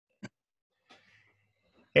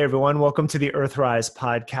Hey everyone, welcome to the EarthRise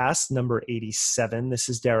podcast, number 87. This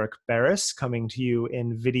is Derek Barris coming to you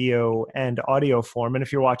in video and audio form. And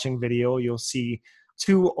if you're watching video, you'll see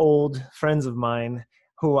two old friends of mine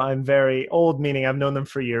who I'm very old, meaning I've known them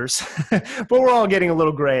for years, but we're all getting a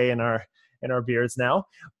little gray in our beards now.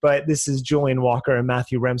 But this is Julian Walker and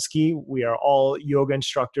Matthew Remski. We are all yoga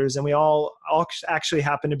instructors, and we all actually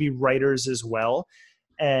happen to be writers as well.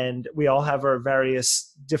 And we all have our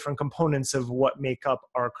various different components of what make up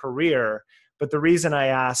our career. But the reason I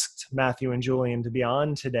asked Matthew and Julian to be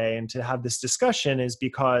on today and to have this discussion is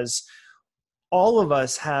because all of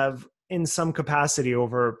us have, in some capacity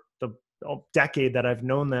over the decade that I've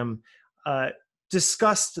known them,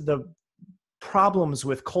 discussed the problems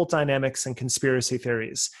with cult dynamics and conspiracy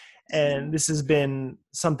theories. And this has been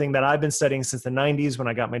something that I've been studying since the 90s when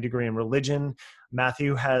I got my degree in religion.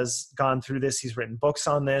 Matthew has gone through this. He's written books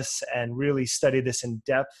on this and really studied this in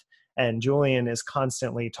depth. And Julian is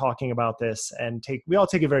constantly talking about this, and we all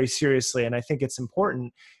take it very seriously. And I think it's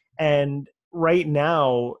important. And right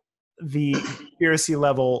now, the conspiracy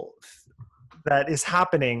level that is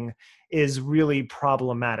happening is really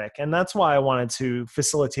problematic. And that's why I wanted to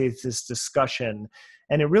facilitate this discussion.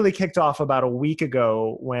 And it really kicked off about just over a week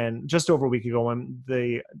ago, when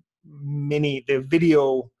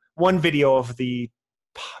one video of the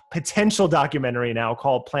potential documentary now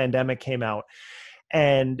called Plandemic came out.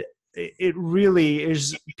 And it really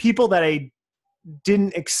is people that I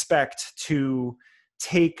didn't expect to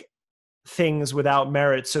take things without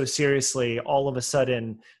merit so seriously. All of a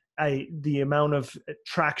sudden, the amount of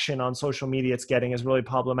traction on social media it's getting is really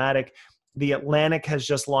problematic. The Atlantic has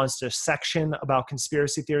just launched a section about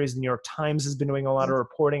conspiracy theories. The New York Times has been doing a lot of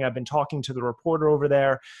reporting. I've been talking to the reporter over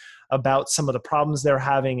there about some of the problems they're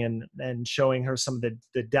having and showing her some of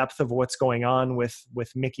the depth of what's going on with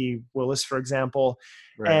Mikki Willis, for example.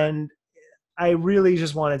 Right. And I really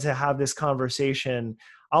just wanted to have this conversation.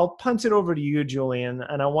 I'll punt it over to you, Julian,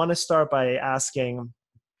 and I want to start by asking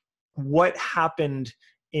what happened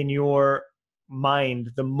in your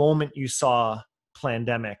mind the moment you saw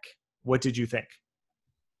Plandemic. What did you think?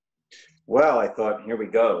 Well, I thought, here we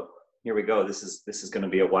go. This is going to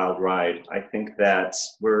be a wild ride. I think that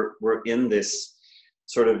we're in this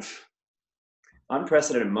sort of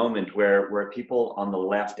unprecedented moment where people on the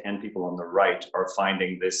left and people on the right are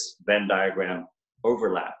finding this Venn diagram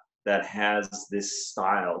overlap that has this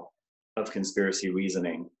style of conspiracy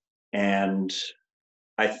reasoning. And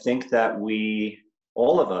I think that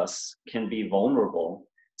all of us can be vulnerable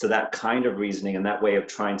to that kind of reasoning and that way of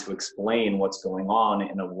trying to explain what's going on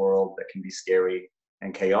in a world that can be scary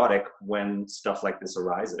and chaotic when stuff like this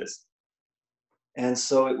arises. And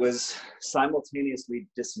so it was simultaneously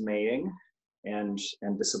dismaying and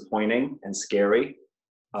disappointing and scary.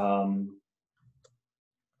 And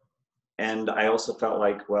I also felt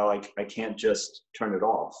like, well, I can't just turn it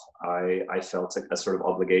off. I felt a sort of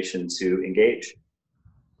obligation to engage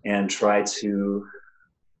and try to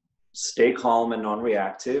stay calm and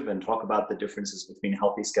non-reactive and talk about the differences between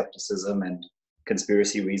healthy skepticism and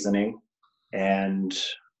conspiracy reasoning. And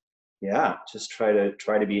yeah, just try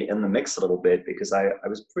to be in the mix a little bit, because I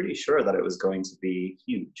was pretty sure that it was going to be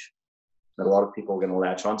huge, that a lot of people were going to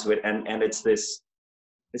latch onto it. And it's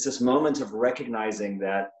this moment of recognizing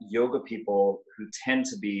that yoga people who tend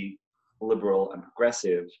to be liberal and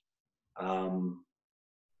progressive, and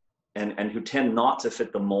who tend not to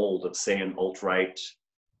fit the mold of, say, an alt-right,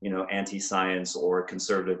 anti-science or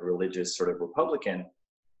conservative religious sort of Republican,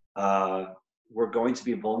 we're going to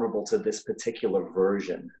be vulnerable to this particular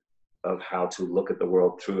version of how to look at the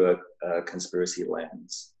world through a conspiracy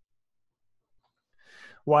lens.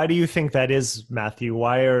 Why do you think that is, Matthew?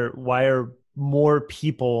 Why are more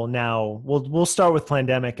people now, we'll start with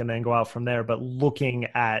Plandemic and then go out from there, but looking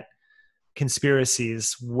at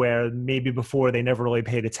conspiracies where maybe before they never really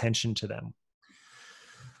paid attention to them?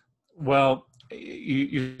 Well,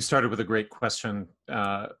 you started with a great question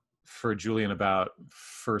for Julian about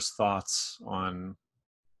first thoughts on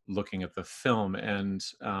looking at the film. And,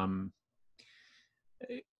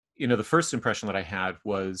 the first impression that I had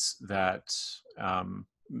was that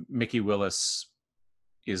Mikki Willis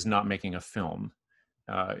is not making a film.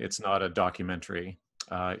 It's not a documentary.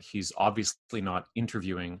 He's obviously not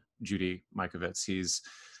interviewing Judy Mikovits. He's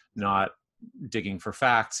not digging for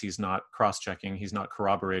facts. He's not cross-checking. He's not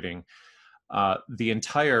corroborating. The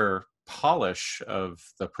entire polish of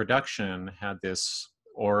the production had this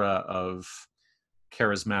aura of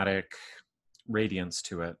charismatic radiance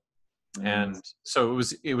to it. And so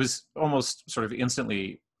it was almost sort of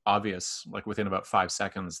instantly obvious, like within about 5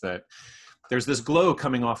 seconds, that there's this glow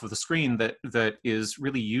coming off of the screen that is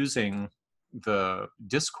really using the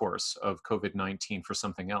discourse of COVID-19 for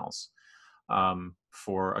something else,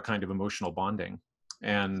 for a kind of emotional bonding.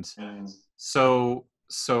 And so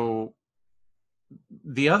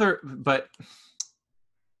the other, but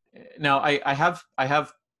now I have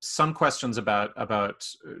some questions about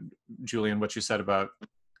Julian, what you said about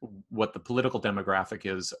what the political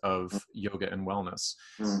demographic is of yoga and wellness.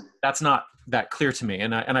 That's not that clear to me,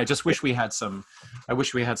 and I just wish we had some. I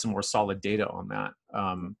wish we had some more solid data on that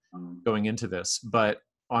going into this. But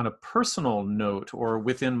on a personal note, or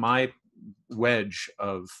within my wedge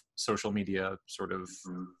of social media sort of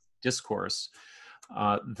discourse,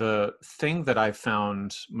 the thing that I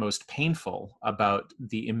found most painful about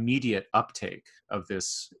the immediate uptake of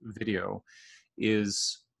this video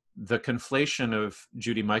is the conflation of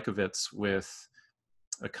Judy Mikovits with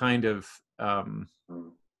a kind of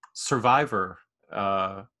survivor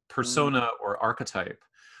persona or archetype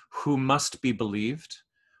who must be believed,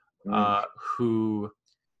 who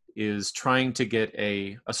is trying to get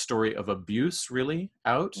a story of abuse really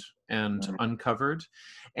out and uncovered,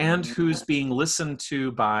 and who's being listened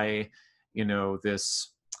to by,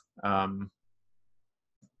 this,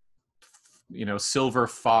 silver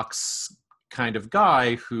fox kind of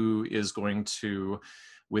guy who is going to,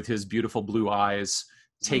 with his beautiful blue eyes,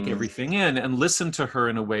 take everything in and listen to her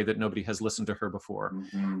in a way that nobody has listened to her before.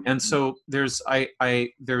 And so there's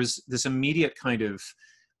this immediate kind of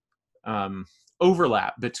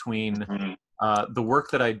overlap between the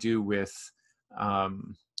work that I do with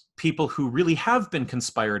people who really have been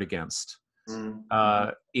conspired against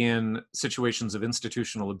in situations of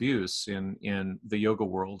institutional abuse in the yoga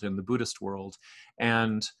world, in the Buddhist world,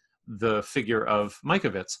 and the figure of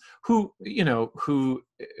Mikovits, who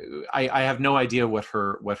I have no idea what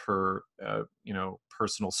her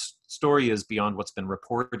personal story is beyond what's been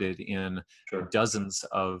reported in dozens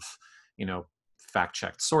of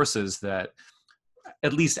fact-checked sources that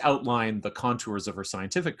at least outline the contours of her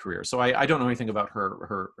scientific career. So I don't know anything about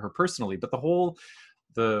her personally, but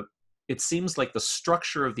it seems like the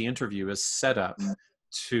structure of the interview is set up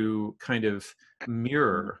to kind of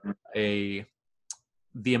mirror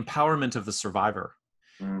the empowerment of the survivor.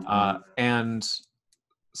 And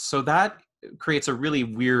so that creates a really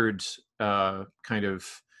weird kind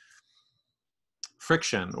of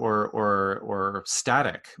friction or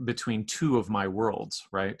static between two of my worlds,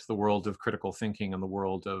 right? The world of critical thinking and the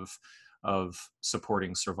world of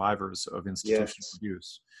supporting survivors of institutional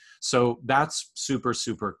abuse. So that's super,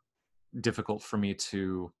 super difficult for me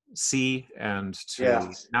to see and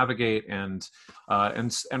to navigate, and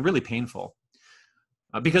really painful.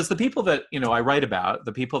 Because the people that I write about,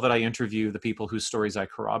 the people that I interview, the people whose stories I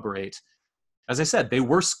corroborate, as I said, they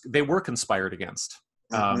were conspired against.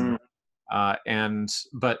 But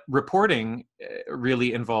reporting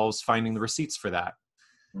really involves finding the receipts for that.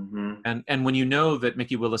 And when you know that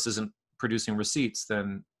Mikki Willis isn't producing receipts,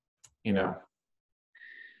 then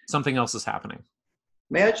something else is happening.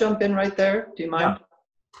 May I jump in right there? Do you mind?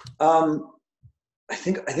 Yeah. I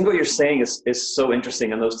think what you're saying is so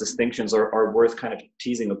interesting, and those distinctions are worth kind of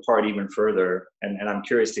teasing apart even further. And I'm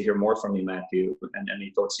curious to hear more from you, Matthew, and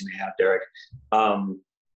any thoughts you may have, Derek.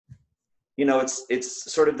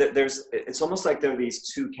 It's sort of it's almost like there are these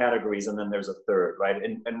two categories, and then there's a third, right?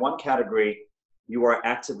 In one category, you are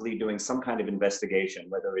actively doing some kind of investigation,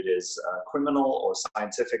 whether it is criminal or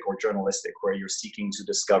scientific or journalistic, where you're seeking to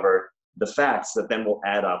discover the facts that then will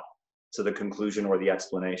add up to the conclusion or the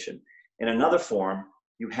explanation. In another form,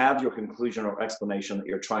 you have your conclusion or explanation that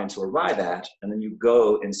you're trying to arrive at, and then you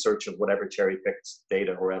go in search of whatever cherry-picked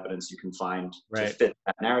data or evidence you can find to fit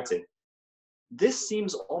that narrative. This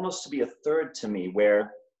seems almost to be a third to me,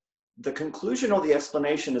 where the conclusion or the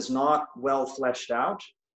explanation is not well fleshed out,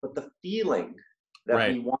 but the feeling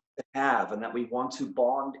that we want to have and that we want to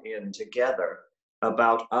bond in together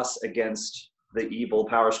about us against the evil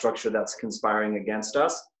power structure that's conspiring against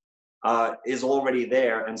us is already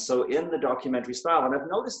there. And so in the documentary style, and I've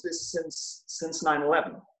noticed this since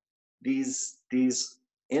 9/11, these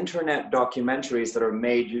internet documentaries that are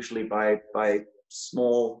made usually by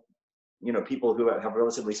small, people who have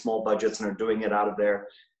relatively small budgets and are doing it out of their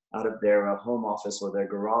home office or their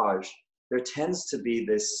garage, there tends to be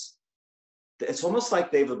this, it's almost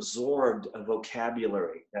like they've absorbed a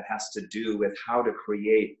vocabulary that has to do with how to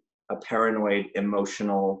create a paranoid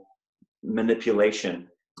emotional manipulation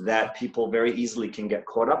that people very easily can get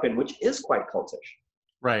caught up in, which is quite cultish.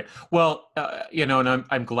 Right. Well, and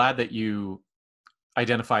I'm glad that you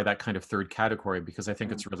identify that kind of third category, because I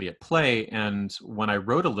think it's really at play. And when I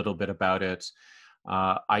wrote a little bit about it,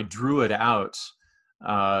 I drew it out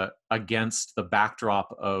against the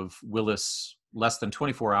backdrop of Willis, less than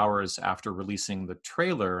 24 hours after releasing the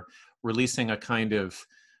trailer, releasing a kind of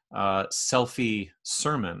selfie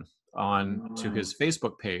sermon on to his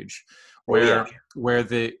Facebook page, where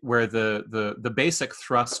the basic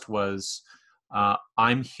thrust was,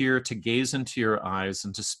 I'm here to gaze into your eyes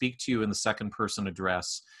and to speak to you in the second person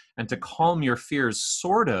address and to calm your fears,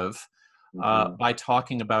 sort of, by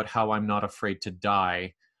talking about how I'm not afraid to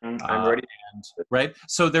die. I'm ready. Right.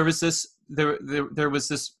 So there was this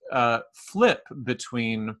flip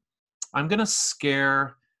between, I'm going to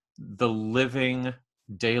scare the living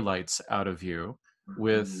daylights out of you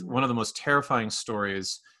with one of the most terrifying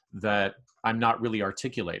stories that I'm not really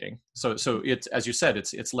articulating. So it's, as you said,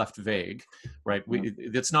 it's left vague, right?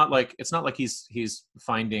 It's not like he's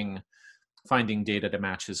finding data to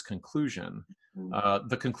match his conclusion.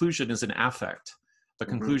 The conclusion is an affect. The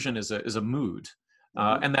conclusion is a mood.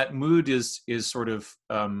 And that mood is sort of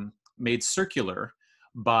made circular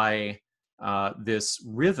by this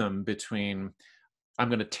rhythm between, I'm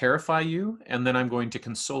going to terrify you and then I'm going to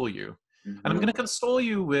console you. And I'm going to console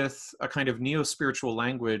you with a kind of neo-spiritual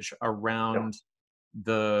language around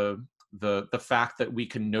the fact that we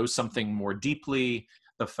can know something more deeply,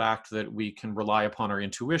 the fact that we can rely upon our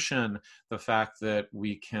intuition, the fact that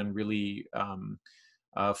we can really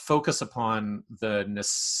focus upon the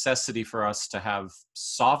necessity for us to have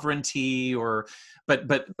sovereignty,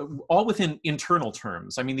 but all within internal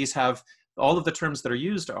terms. I mean, these have, all of the terms that are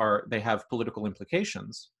used they have political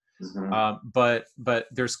implications. But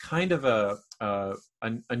there's kind of a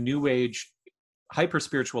new age hyper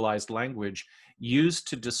spiritualized language used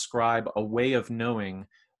to describe a way of knowing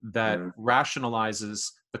that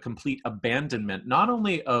rationalizes the complete abandonment, not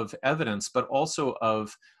only of evidence, but also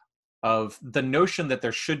of the notion that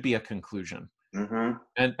there should be a conclusion. And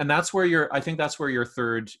that's where I think that's where your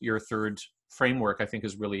third framework, I think,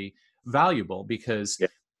 is really valuable, because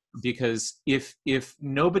if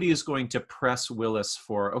nobody is going to press Willis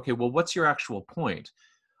for, okay, well, what's your actual point?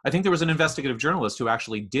 I think there was an investigative journalist who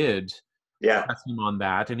actually did press him on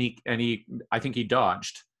that, and he I think he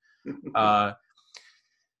dodged.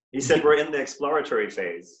 He said we're in the exploratory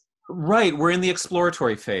phase. Right, we're in the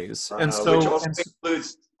exploratory phase, and so which also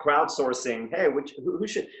includes crowdsourcing. Hey, who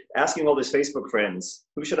should, asking all his Facebook friends,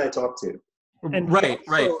 who should I talk to? And right.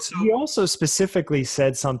 So he also specifically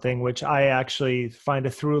said something which I actually find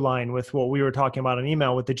a through line with what we were talking about in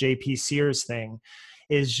email with the JP Sears thing,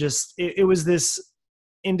 is just, it was this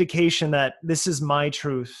indication that this is my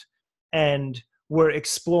truth. And we're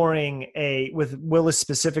exploring with Willis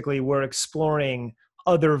specifically, we're exploring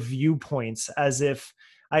other viewpoints, as if,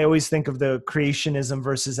 I always think of the creationism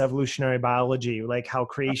versus evolutionary biology, like how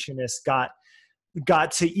creationists got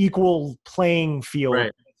to equal playing field.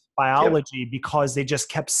 Right. Biology because they just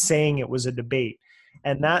kept saying it was a debate.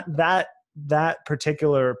 And that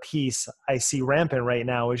particular piece I see rampant right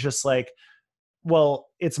now is just like, well,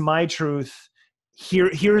 it's my truth.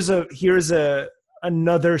 Here's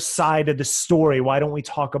another side of the story. Why don't we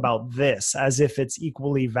talk about this, as if it's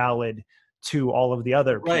equally valid to all of the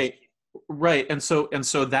other pieces? Right. And so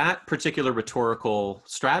that particular rhetorical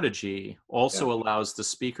strategy also allows the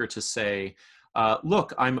speaker to say,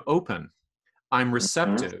 look, I'm open. I'm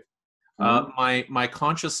receptive. My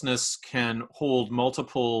consciousness can hold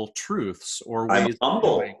multiple truths or ways. I'm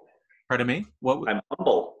humble. Pardon me? I'm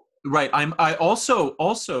humble. Right. It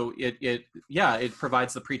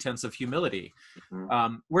provides the pretense of humility.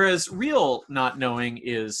 Whereas real not knowing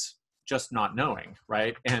is just not knowing,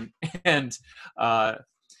 right? And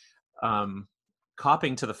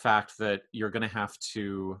copping to the fact that you're going to have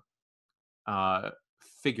to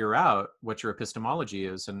figure out what your epistemology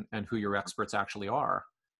is and who your experts actually are.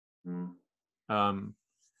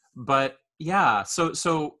 But yeah,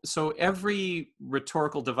 so every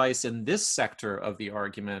rhetorical device in this sector of the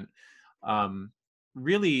argument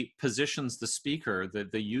really positions the speaker,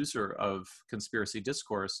 the user of conspiracy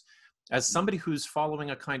discourse, as somebody who's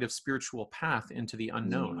following a kind of spiritual path into the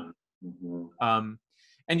unknown.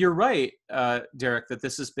 And you're right, Derek, that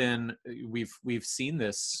this has been, we've seen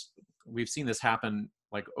this happen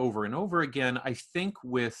like over and over again. I think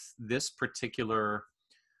with this particular,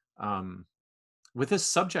 with this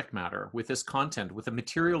subject matter, with this content, with the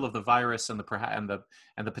material of the virus and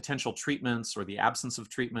the potential treatments or the absence of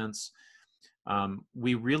treatments,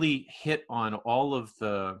 we really hit on all of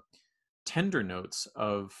the tender notes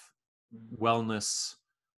of wellness,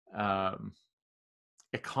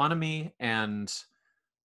 economy, and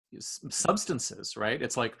substances, right?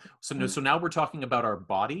 It's like, so now we're talking about our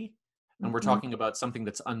body, and we're talking about something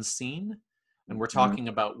that's unseen, and we're talking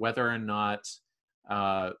about whether or not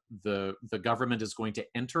the government is going to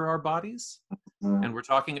enter our bodies, and we're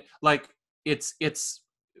talking like it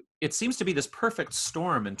seems to be this perfect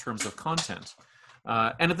storm in terms of content.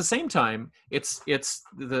 And at the same time, it's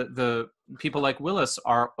the people like Willis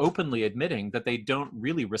are openly admitting that they don't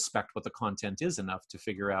really respect what the content is enough to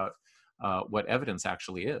figure out what evidence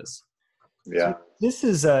actually is. Yeah. So this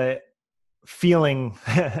is a feeling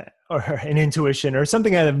or an intuition or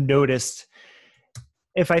something I've noticed.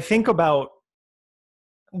 If I think about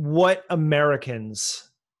what Americans,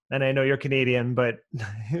 and I know you're Canadian, but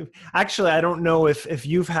actually I don't know if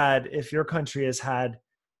your country has had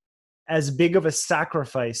as big of a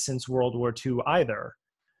sacrifice since World War II either.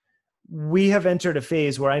 We have entered a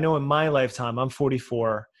phase where I know in my lifetime, I'm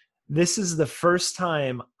 44, this is the first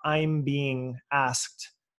time I'm being asked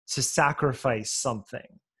to sacrifice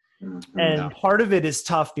something. Mm-hmm. And part of it is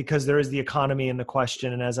tough because there is the economy in the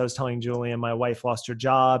question. And as I was telling Julian, my wife lost her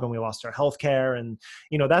job and we lost our healthcare. And,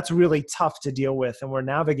 that's really tough to deal with. And we're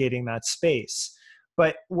navigating that space.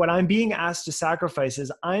 But what I'm being asked to sacrifice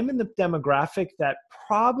is I'm in the demographic that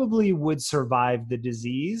probably would survive the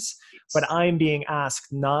disease, but I'm being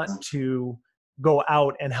asked not to go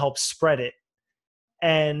out and help spread it.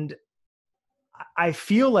 And I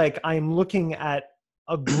feel like I'm looking at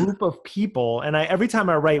a group of people, and every time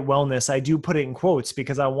I write wellness, I do put it in quotes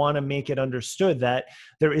because I want to make it understood that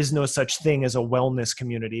there is no such thing as a wellness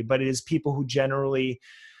community, but it is people who generally,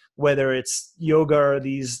 whether it's yoga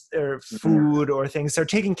or food or things, they're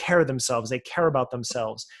taking care of themselves. They care about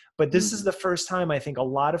themselves. But this is the first time I think a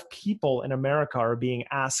lot of people in America are being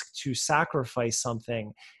asked to sacrifice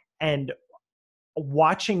something, and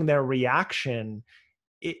watching their reaction,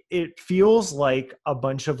 it feels like a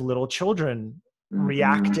bunch of little children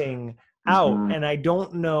reacting out. And I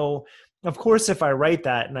don't know, of course, if I write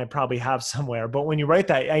that, and I probably have somewhere, but when you write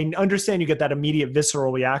that, I understand you get that immediate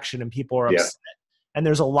visceral reaction and people are upset. And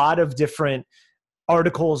there's a lot of different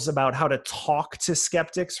articles about how to talk to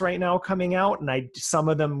skeptics right now coming out. And some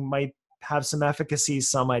of them might have some efficacy,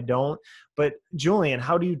 some I don't. But Julian,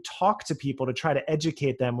 how do you talk to people to try to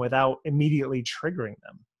educate them without immediately triggering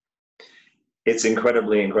them? It's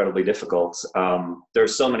incredibly, incredibly difficult.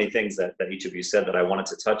 There's so many things that each of you said that I wanted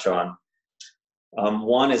to touch on.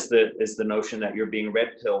 One is the notion that you're being red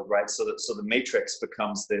pilled, right? So the matrix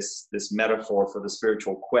becomes this metaphor for the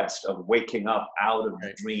spiritual quest of waking up out of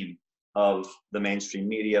the dream of the mainstream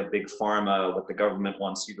media, big pharma, what the government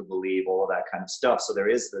wants you to believe, all of that kind of stuff. So there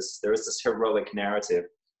is this heroic narrative.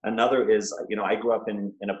 Another is, I grew up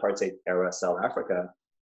in apartheid era South Africa,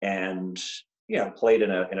 and played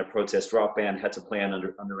in a protest rock band, had to play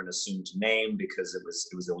under an assumed name because it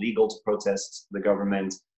was illegal to protest the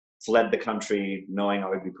government. Fled the country knowing I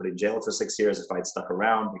would be put in jail for 6 years if I'd stuck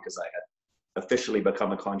around, because I had officially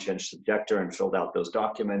become a conscientious objector and filled out those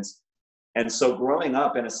documents. And so growing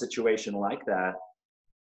up in a situation like that,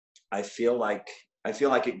 I feel like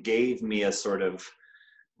it gave me a sort of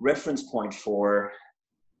reference point for,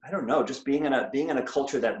 I don't know, just being in a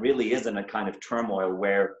culture that really is in a kind of turmoil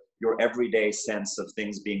where your everyday sense of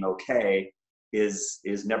things being okay is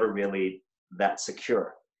never really that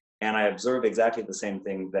secure. And I observe exactly the same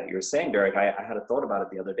thing that you're saying, Derek. I had a thought about it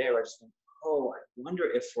the other day where I just think, I wonder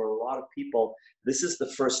if for a lot of people, this is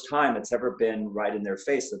the first time it's ever been right in their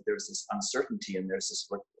face that there's this uncertainty and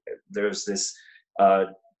there's this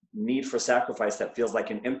need for sacrifice that feels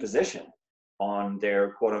like an imposition on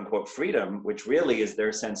their quote unquote freedom, which really is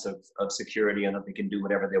their sense of security and that they can do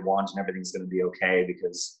whatever they want and everything's going to be okay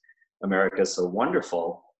because America is so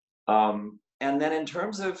wonderful. And then in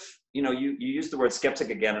terms of, you use the word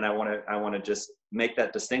skeptic again, and I want to just make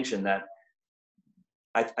that distinction that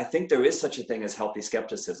I think there is such a thing as healthy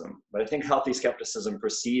skepticism, but I think healthy skepticism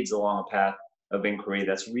proceeds along a path of inquiry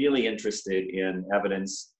that's really interested in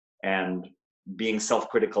evidence and being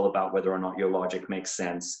self-critical about whether or not your logic makes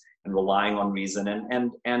sense, and relying on reason,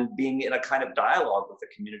 and being in a kind of dialogue with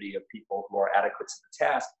a community of people who are adequate to the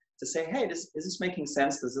task to say, hey, is this making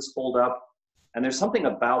sense? Does this hold up? And there's something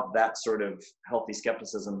about that sort of healthy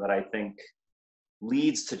skepticism that I think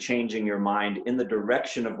leads to changing your mind in the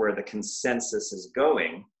direction of where the consensus is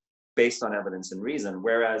going based on evidence and reason.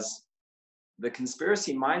 Whereas the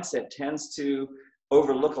conspiracy mindset tends to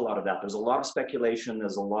overlook a lot of that. There's a lot of speculation.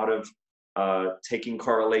 There's a lot of taking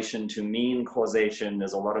correlation to mean causation.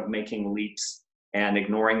 There's a lot of making leaps and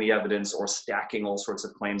ignoring the evidence or stacking all sorts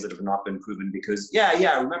of claims that have not been proven because, I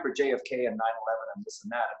remember JFK and 9/11 and this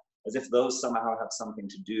and that, as if those somehow have something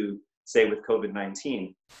to do, say, with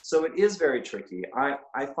COVID-19. So it is very tricky.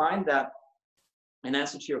 I find that, in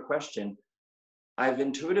answer to your question, I've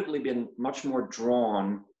intuitively been much more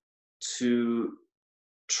drawn to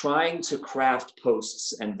trying to craft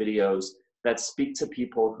posts and videos that speak to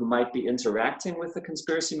people who might be interacting with the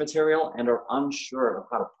conspiracy material and are unsure of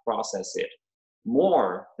how to process it,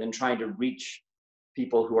 more than trying to reach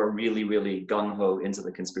people who are really, really gung-ho into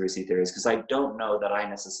the conspiracy theories, because I don't know that I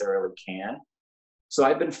necessarily can. So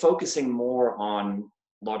I've been focusing more on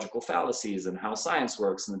logical fallacies and how science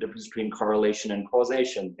works and the difference between correlation and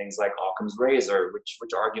causation, things like Occam's razor, which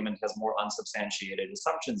argument has more unsubstantiated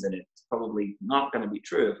assumptions in it. It's probably not going to be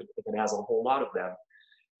true if it has a whole lot of them.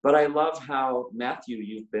 But I love how, Matthew,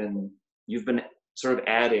 you've been sort of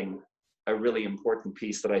adding a really important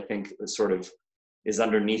piece that I think sort of is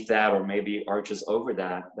underneath that, or maybe arches over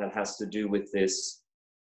that, that has to do with this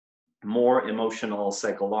more emotional,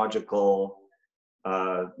 psychological,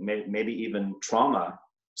 maybe even trauma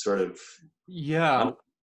sort of. Yeah.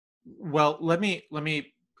 Well, let me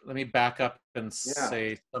back up and Yeah.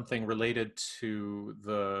 say something related to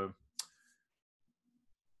the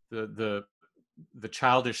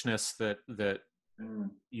childishness that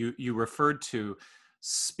you referred to.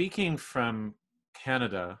 Speaking from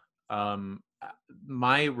Canada,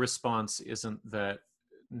 my response isn't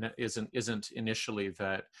initially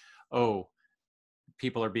that, oh,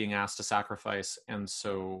 people are being asked to sacrifice and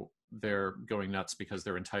so they're going nuts because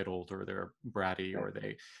they're entitled or they're bratty or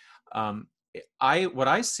they what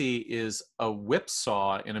I see is a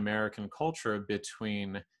whipsaw in American culture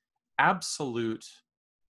between absolute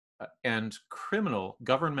and criminal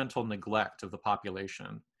governmental neglect of the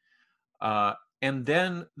population, and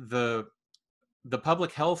then the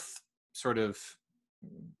public health sort of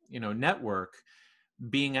network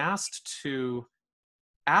being asked to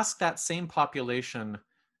ask that same population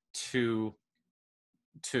to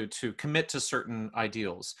commit to certain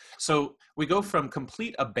ideals. So we go from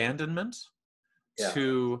complete abandonment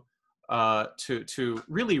to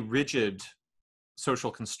really rigid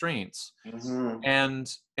social constraints, and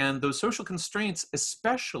those social constraints,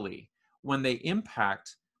 especially when they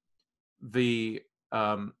impact the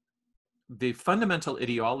fundamental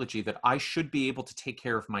ideology that I should be able to take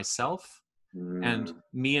care of myself and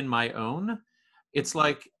me and my own. It's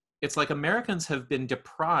like Americans have been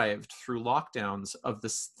deprived through lockdowns of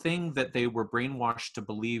this thing that they were brainwashed to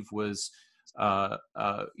believe was the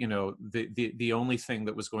only thing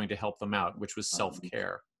that was going to help them out, which was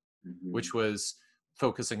self-care, which was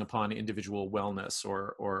focusing upon individual wellness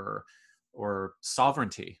or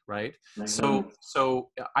sovereignty, right? So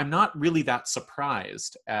I'm not really that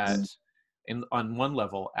surprised on one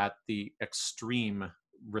level at the extreme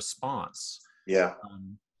response.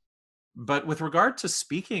 But with regard to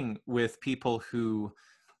speaking with people who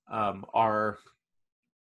are,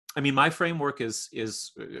 I mean, my framework is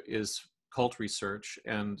cult research,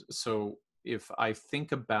 and so if I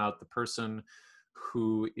think about the person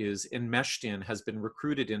who is enmeshed in, has been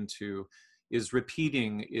recruited into, is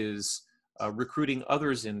repeating, is recruiting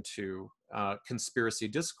others into conspiracy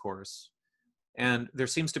discourse, and there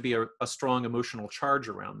seems to be a strong emotional charge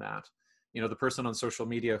around that. The person on social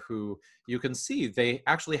media who you can see they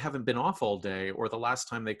actually haven't been off all day, or the last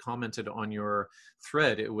time they commented on your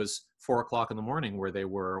thread, it was 4 o'clock in the morning where they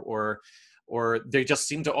were, or they just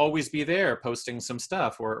seem to always be there posting some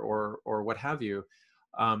stuff or what have you.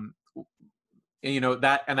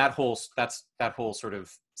 That whole sort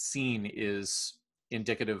of scene is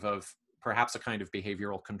indicative of perhaps a kind of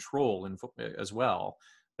behavioral control as well,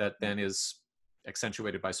 that then is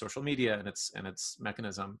accentuated by social media and its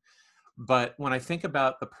mechanism. But when I think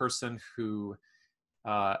about the person who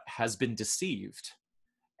has been deceived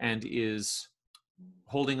and is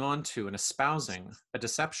holding on to and espousing a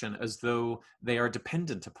deception as though they are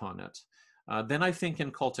dependent upon it, then I think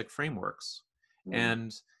in cultic frameworks.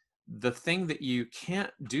 And the thing that you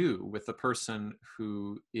can't do with the person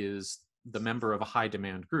who is the member of a high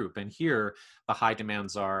demand group, and here the high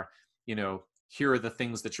demands are, here are the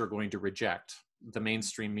things that you're going to reject: the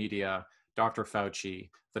mainstream media, Dr.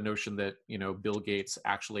 Fauci, the notion that Bill Gates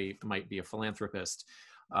actually might be a philanthropist.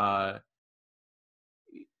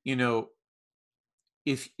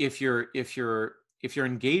 If you're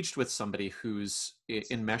engaged with somebody who's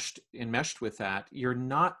enmeshed with that, you're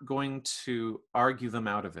not going to argue them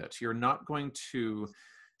out of it. You're not going to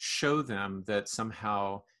show them that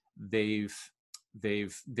somehow they've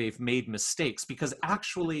made mistakes, because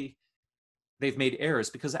actually they've made errors,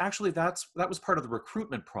 because actually that was part of the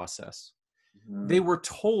recruitment process. They were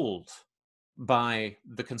told by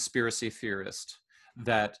the conspiracy theorist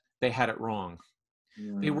that they had it wrong.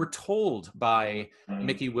 They were told by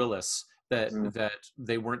Mickey Willis that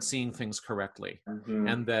they weren't seeing things correctly,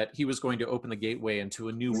 and that he was going to open the gateway into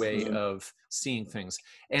a new way of seeing things.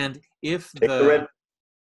 And if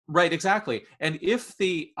right, exactly. And if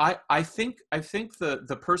I think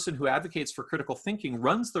the person who advocates for critical thinking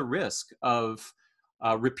runs the risk of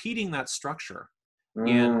repeating that structure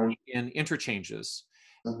in interchanges.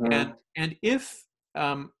 And if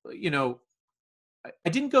I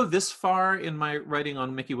didn't go this far in my writing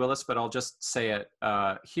on Mickey Willis, but I'll just say it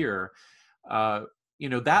here.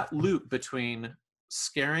 That loop between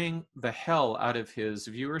scaring the hell out of his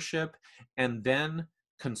viewership and then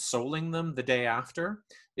consoling them the day after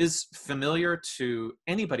is familiar to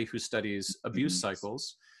anybody who studies abuse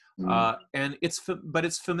cycles. And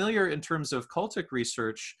it's familiar in terms of cultic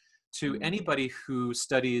research to anybody who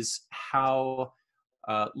studies how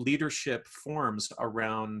leadership forms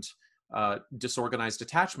around disorganized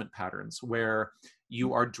attachment patterns, where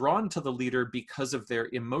you are drawn to the leader because of their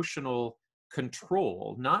emotional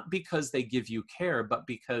control, not because they give you care, but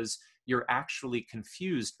because you're actually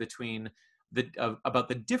confused about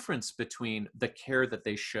the difference between the care that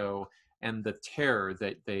they show and the terror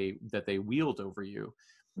that they wield over you.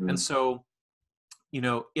 And so,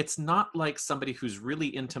 it's not like somebody who's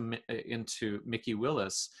really into Mickey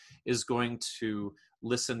Willis is going to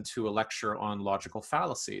listen to a lecture on logical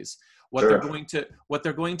fallacies. What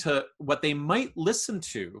they might listen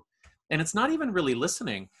to, and it's not even really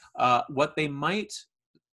listening, what they might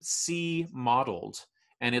see modeled,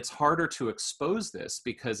 and it's harder to expose this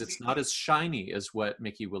because it's not as shiny as what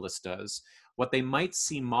Mickey Willis does. What they might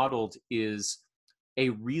see modeled is a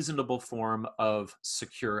reasonable form of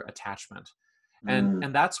secure attachment.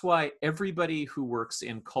 And that's why everybody who works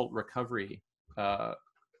in cult recovery, that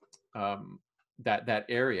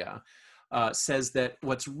area, says that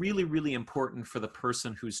what's really, really important for the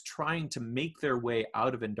person who's trying to make their way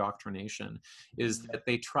out of indoctrination is that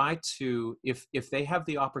they try to, if they have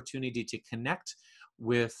the opportunity to connect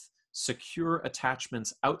with secure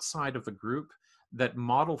attachments outside of the group that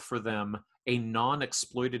model for them a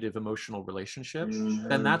non-exploitative emotional relationship,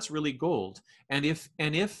 then that's really gold. And if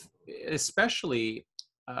especially,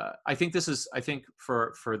 I think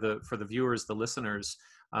for the viewers, the listeners,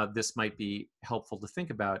 this might be helpful to think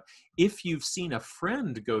about. If you've seen a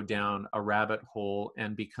friend go down a rabbit hole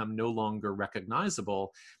and become no longer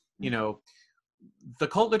recognizable, the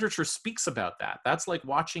cult literature speaks about that. That's like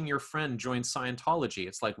watching your friend join Scientology.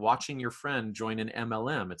 It's like watching your friend join an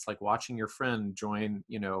MLM. It's like watching your friend join,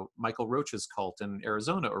 Michael Roach's cult in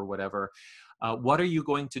Arizona or whatever. What are you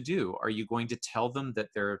going to do? Are you going to tell them that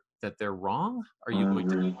they're wrong? Are you going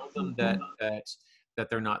to tell them that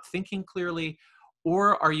they're not thinking clearly?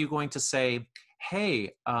 Or are you going to say,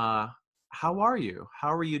 hey, how are you?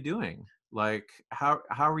 How are you doing? Like, how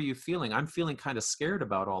are you feeling? I'm feeling kind of scared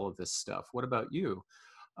about all of this stuff. What about you?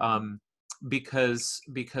 Because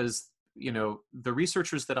the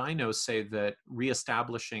researchers that I know say that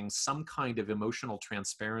reestablishing some kind of emotional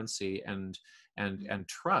transparency and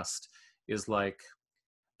trust is like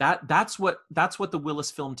that's what the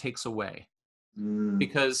Willis film takes away.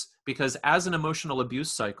 Because as an emotional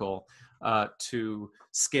abuse cycle, to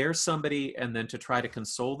scare somebody and then to try to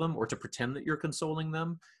console them or to pretend that you're consoling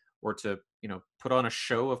them, or to put on a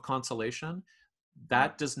show of consolation,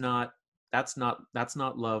 that's not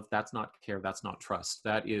love, that's not care, that's not trust.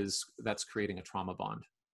 That's creating a trauma bond.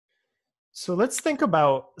 So let's think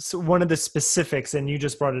about one of the specifics, and you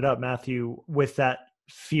just brought it up, Matthew, with that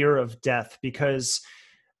fear of death, because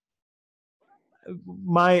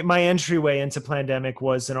my entryway into Plandemic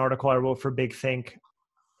was an article I wrote for Big Think.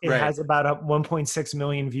 It has about 1.6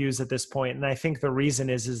 million views at this point, and I think the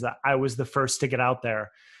reason is that I was the first to get out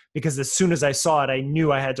there, because as soon as I saw it, I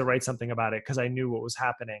knew I had to write something about it because I knew what was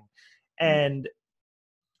happening.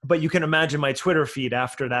 But you can imagine my Twitter feed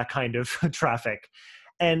after that kind of traffic.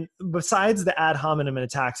 And besides the ad hominem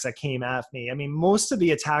attacks that came at me, I mean, most of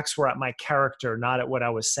the attacks were at my character, not at what I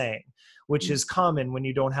was saying, which is common when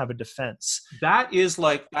you don't have a defense. That is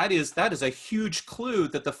a huge clue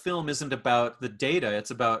that the film isn't about the data.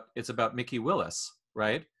 It's about Mickey Willis,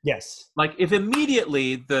 right? Yes. Like, if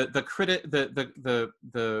immediately the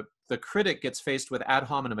critic gets faced with ad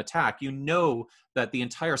hominem attack, that the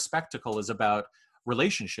entire spectacle is about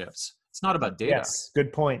relationships. It's not about data. Yes,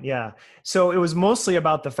 good point. Yeah. So it was mostly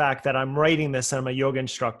about the fact that I'm writing this and I'm a yoga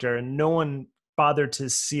instructor, and no one bothered to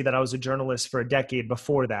see that I was a journalist for a decade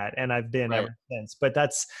before that, and I've been ever since. But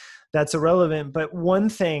that's irrelevant. But one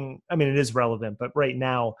thing, I mean, it is relevant, but right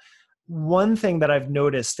now, one thing that I've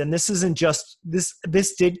noticed, and this isn't just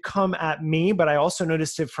this did come at me, but I also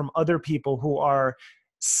noticed it from other people who are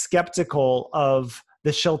skeptical of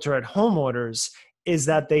the shelter at home orders, is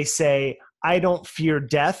that they say, I don't fear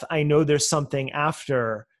death. I know there's something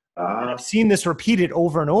after. And I've seen this repeated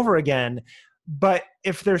over and over again. But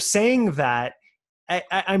if they're saying that,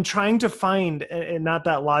 I'm trying to find, and not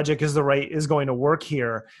that logic is going to work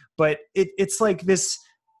here, but it's like this,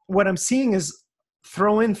 what I'm seeing is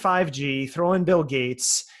throw in 5G, throw in Bill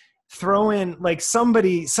Gates, throw in, like,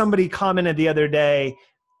 somebody commented the other day,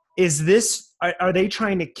 is this are they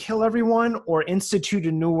trying to kill everyone or institute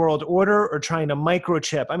a new world order or trying to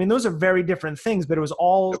microchip? I mean, those are very different things, but it was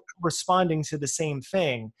all responding to the same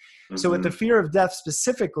thing. So with the fear of death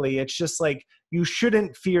specifically, it's just like, you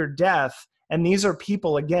shouldn't fear death. And these are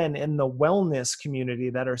people, again, in the wellness community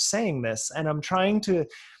that are saying this. And I'm trying to,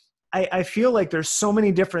 I feel like there's so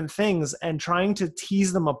many different things, and trying to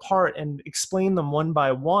tease them apart and explain them one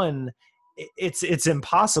by one, it's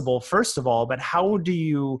impossible, first of all. But how do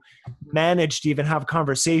you manage to even have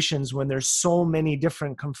conversations when there's so many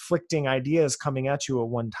different conflicting ideas coming at you at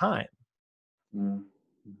one time?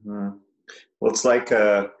 Mm-hmm. Well, it's like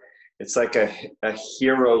a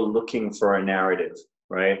hero looking for a narrative,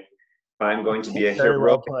 right? If I'm going to be a Very hero,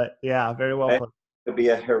 well put. Yeah, very well put. To be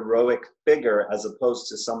a heroic figure as opposed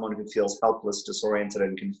to someone who feels helpless, disoriented,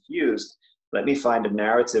 and confused. Let me find a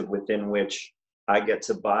narrative within which I get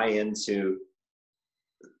to buy into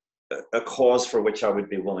a cause for which I would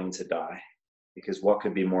be willing to die, because what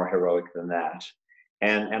could be more heroic than that?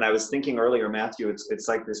 And I was thinking earlier, Matthew, it's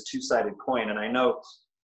like this two-sided coin. And I know,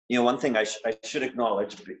 one thing I should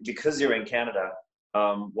acknowledge, because you're in Canada,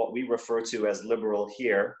 what we refer to as liberal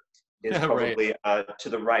here is probably to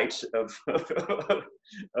the right of the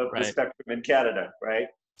spectrum in Canada, right?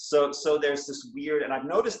 So there's this weird, and I've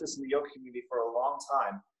noticed this in the yoga community for a long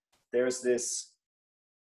time, there's this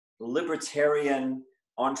libertarian,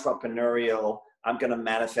 entrepreneurial, I'm going to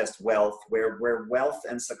manifest wealth, where wealth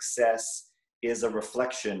and success is a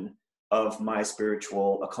reflection of my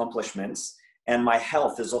spiritual accomplishments. And my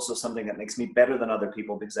health is also something that makes me better than other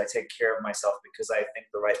people, because I take care of myself, because I think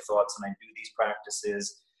the right thoughts and I do these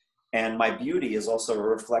practices. And my beauty is also a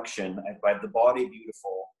reflection. By the body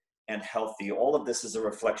beautiful and healthy, all of this is a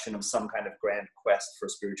reflection of some kind of grand quest for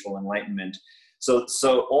spiritual enlightenment. So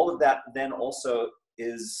all of that then also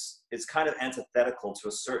is kind of antithetical to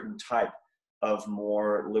a certain type of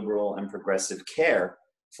more liberal and progressive care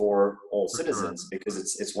for all citizens, because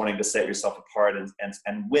it's wanting to set yourself apart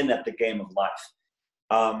and win at the game of life.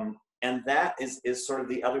 And that is sort of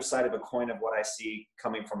the other side of a coin of what I see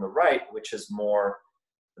coming from the right, which is more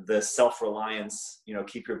the self-reliance,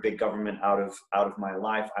 keep your big government out of my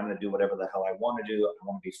life. I'm going to do whatever the hell I want to do. I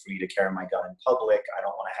want to be free to carry my gun in public. I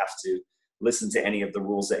don't want to have to listen to any of the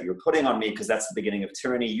rules that you're putting on me, because that's the beginning of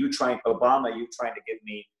tyranny. Obama, you trying to give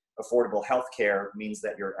me affordable health care means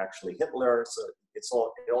that you're actually Hitler. So it's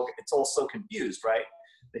all so confused, right?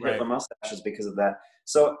 The Hitler mustaches because of that.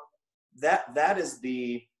 So that is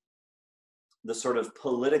the sort of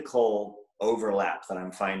political overlap that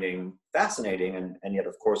I'm finding fascinating and yet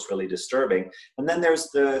of course really disturbing. And then there's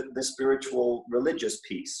the spiritual religious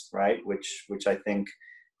piece, right? Which I think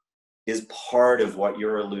is part of what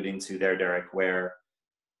you're alluding to there, Derek, where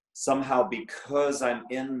somehow, because I'm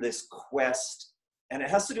in this quest, and it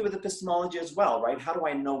has to do with epistemology as well, right? How do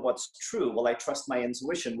I know what's true? Will I trust my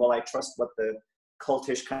intuition? Will I trust what the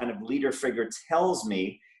cultish kind of leader figure tells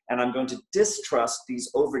me? And I'm going to distrust these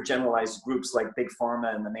overgeneralized groups like Big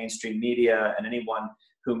Pharma and the mainstream media and anyone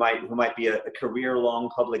who might be a career-long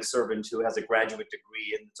public servant who has a graduate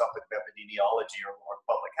degree in the topic of epidemiology or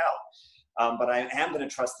public health. But I am going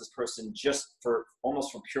to trust this person just for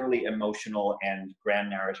purely emotional and grand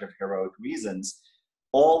narrative heroic reasons.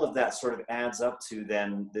 All of that sort of adds up to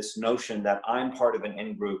then this notion that I'm part of an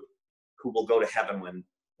in-group who will go to heaven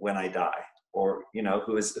when I die, or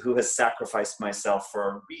who has sacrificed myself for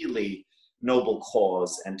a really noble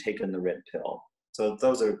cause and taken the red pill. So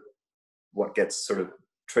those are what gets sort of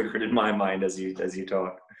triggered in my mind as you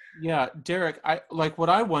talk. Yeah, Derek, what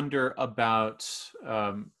I wonder about,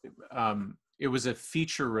 it was a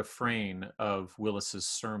feature refrain of Willis's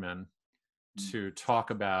sermon to talk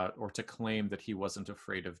about or to claim that he wasn't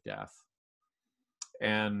afraid of death.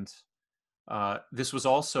 And this was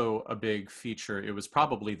also a big feature. It was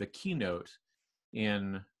probably the keynote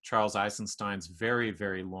in Charles Eisenstein's very,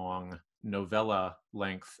 very long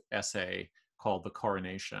novella-length essay called The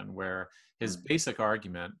Coronation, where his basic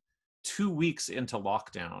argument 2 weeks into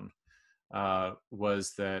lockdown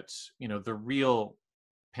was that, the real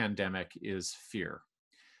pandemic is fear.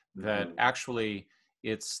 That actually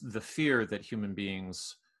it's the fear that human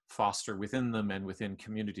beings foster within them and within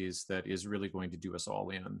communities that is really going to do us all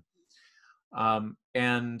in.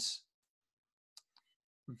 And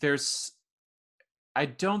I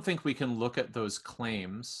don't think we can look at those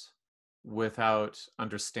claims without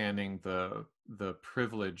understanding the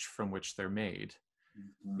privilege from which they're made.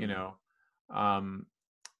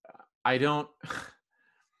 I don't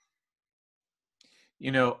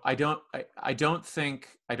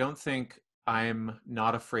think I'm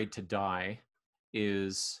not afraid to die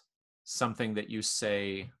is something that you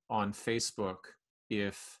say on Facebook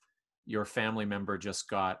if your family member just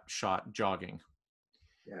got shot jogging.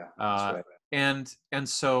 Yeah, that's right. And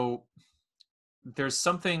so there's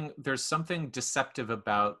something deceptive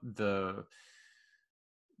about the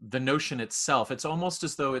notion itself. It's almost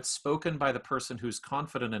as though it's spoken by the person who's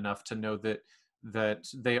confident enough to know that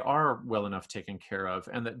they are well enough taken care of,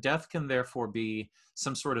 and that death can therefore be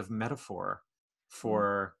some sort of metaphor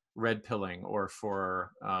for red pilling, or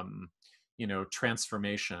for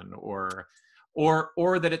transformation, or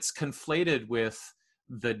that it's conflated with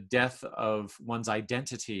the death of one's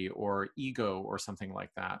identity or ego or something like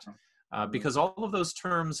that. Because all of those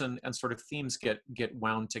terms and sort of themes get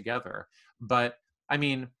wound together. But I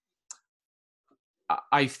mean,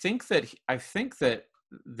 I think that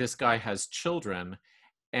this guy has children,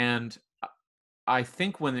 and I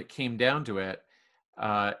think when it came down to it,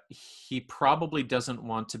 he probably doesn't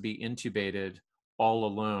want to be intubated all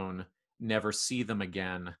alone, never see them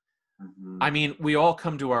again. I mean, we all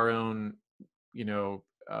come to our own,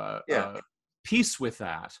 peace with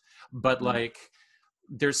that, but like,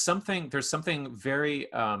 there's something very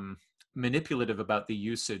manipulative about the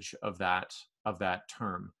usage of that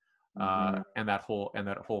term, and that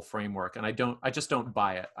whole framework. And I just don't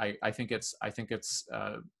buy it. I think it's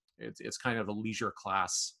kind of a leisure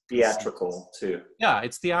class theatrical too. Yeah,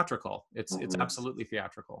 it's theatrical. It's absolutely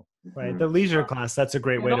theatrical. Right, the leisure class. That's a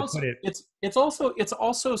great way to put it. It's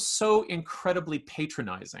also so incredibly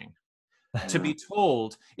patronizing to be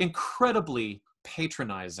told, incredibly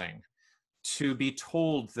patronizing to be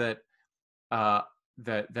told that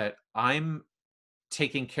that I'm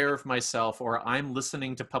taking care of myself, or I'm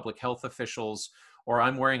listening to public health officials, or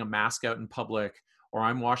I'm wearing a mask out in public, or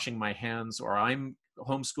I'm washing my hands, or I'm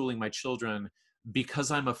homeschooling my children because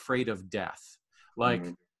I'm afraid of death. Like,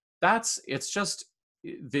 it's just,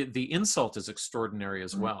 the insult is extraordinary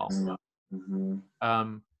as well.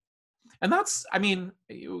 And that's, I mean,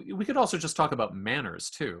 we could also just talk about manners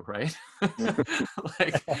too, right?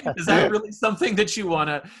 Like, is that really something that you want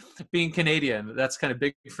to, being Canadian, that's kind of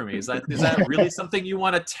big for me. Is that really something you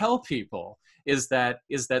want to tell people? Is that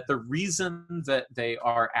the reason that they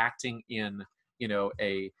are acting in,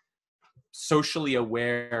 a socially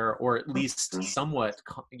aware, or at least somewhat,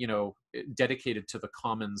 dedicated to the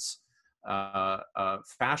commons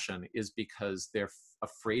fashion, is because they're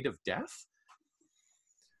afraid of death?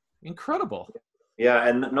 Incredible. Yeah,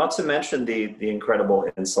 and not to mention the incredible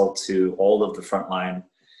insult to all of the frontline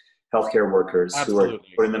healthcare workers. Absolutely. Who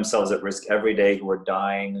are putting themselves at risk every day, who are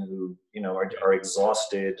dying, who are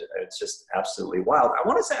exhausted. It's just absolutely wild. I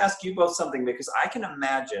wanted to ask you both something, because I can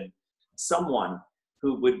imagine someone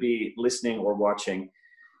who would be listening or watching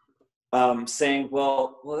saying,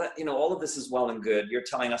 well, that, all of this is well and good. You're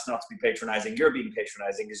telling us not to be patronizing. You're being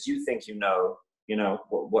patronizing because you think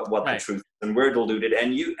what right. The truth is, and we're deluded,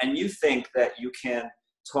 and you think that you can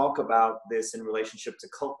talk about this in relationship to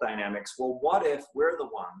cult dynamics. Well, what if we're the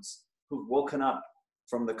ones who've woken up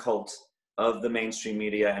from the cult of the mainstream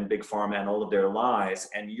media and big pharma and all of their lies,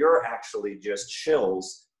 and you're actually just shills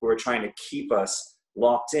who are trying to keep us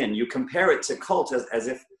locked in? You compare it to cult as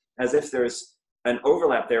if there's an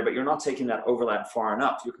overlap there, but you're not taking that overlap far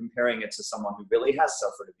enough. You're comparing it to someone who really has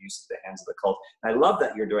suffered abuse at the hands of the cult. And I love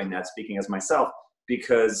that you're doing that, speaking as myself,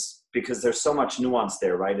 because there's so much nuance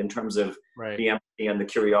there, right? In terms of the empathy and the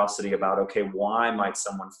curiosity about, okay, why might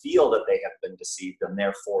someone feel that they have been deceived and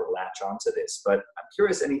therefore latch onto this? But I'm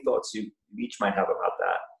curious, any thoughts you each might have about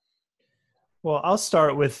that? Well, I'll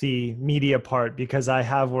start with the media part, because I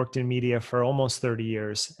have worked in media for almost 30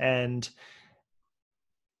 years. And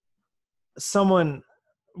someone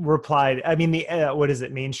replied, I mean,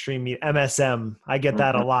 mainstream media, MSM, I get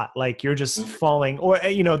that a lot. Like, you're just falling, or,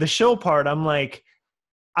 the shill part, I'm like,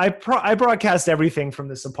 I broadcast everything from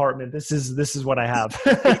this apartment. This is what I have.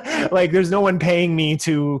 Like, there's no one paying me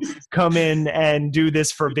to come in and do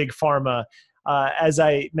this for big pharma. As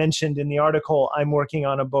I mentioned in the article, I'm working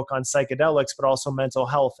on a book on psychedelics, but also mental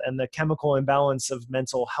health, and the chemical imbalance of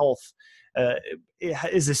mental health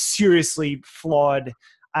is a seriously flawed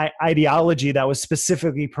ideology that was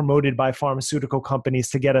specifically promoted by pharmaceutical companies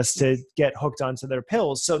to get us to get hooked onto their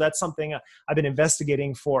pills. So that's something I've been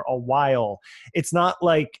investigating for a while. It's not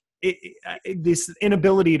like this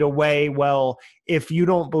inability to weigh, well, if you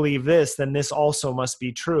don't believe this, then this also must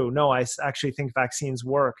be true. No, I actually think vaccines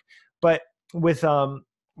work. But with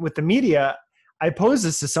the media, I posed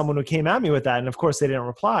this to someone who came at me with that, and of course they didn't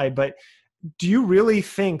reply. But do you really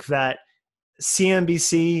think that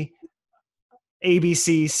CNBC,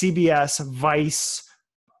 ABC, CBS, Vice,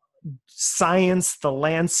 Science, The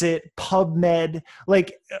Lancet, PubMed,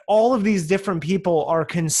 like all of these different people are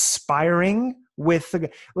conspiring with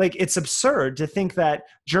like, it's absurd to think that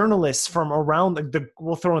journalists from around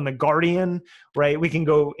we'll throw in the Guardian, right? We can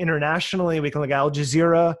go internationally. We can look at Al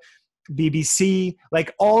Jazeera, BBC,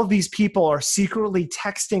 like all of these people are secretly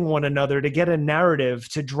texting one another to get a narrative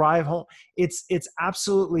to drive home. It's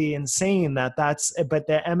absolutely insane but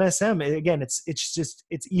the MSM, again,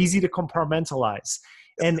 it's easy to compartmentalize.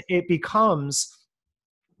 And it becomes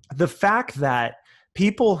the fact that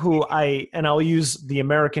people who I'll use the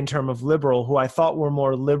American term of liberal, who I thought were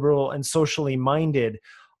more liberal and socially minded,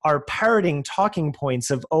 are parroting talking points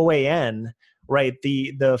of OAN, right?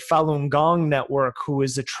 The Falun Gong network, who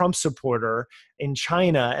is a Trump supporter in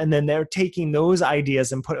China. And then they're taking those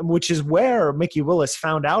ideas and which is where Mickey Willis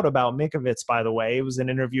found out about Mikovits, by the way. It was an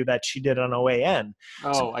interview that she did on OAN.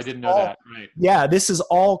 Oh, so I didn't know that. Right. Yeah, this is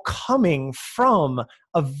all coming from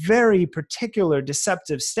a very particular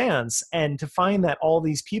deceptive stance. And to find that all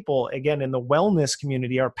these people, again, in the wellness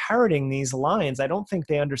community are parroting these lines, I don't think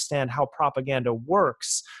they understand how propaganda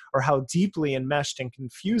works or how deeply enmeshed and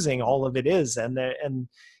confusing all of it is. And that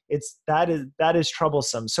is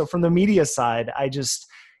troublesome. So from the media side,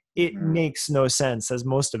 it makes no sense, as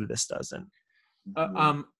most of this doesn't.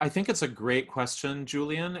 I think it's a great question,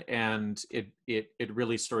 Julian, and it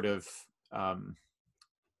really sort of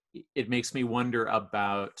it makes me wonder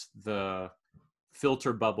about the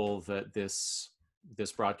filter bubble that this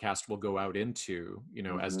broadcast will go out into,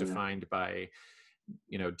 as defined by,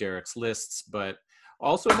 Derek's lists, but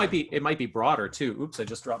also it might be broader too. Oops, I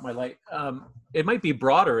just dropped my light. It might be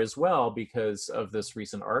broader as well because of this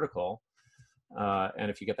recent article,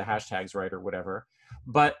 and if you get the hashtags right or whatever.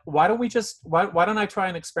 But why don't I try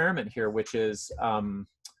an experiment here, which is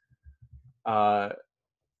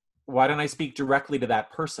why don't I speak directly to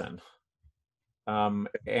that person?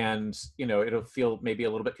 And it'll feel maybe a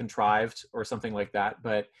little bit contrived or something like that.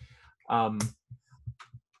 But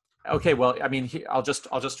okay, well, I mean, I'll just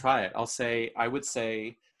try it. I would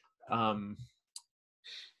say,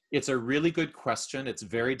 it's a really good question. It's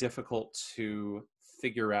very difficult to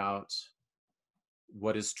figure out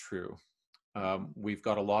what is true. We've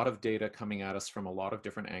got a lot of data coming at us from a lot of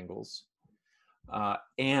different angles.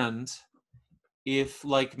 And if,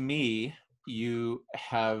 like me, you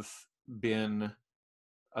are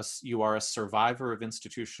a survivor of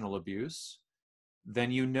institutional abuse,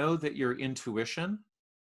 then you know that your intuition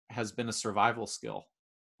has been a survival skill.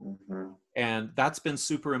 Mm-hmm. And that's been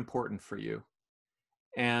super important for you.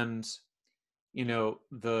 And,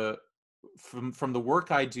 from the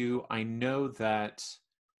work I do, I know that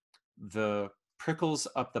the prickles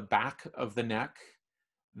up the back of the neck,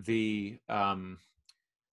 the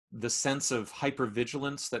sense of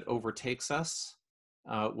hypervigilance that overtakes us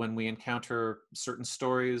when we encounter certain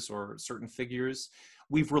stories or certain figures,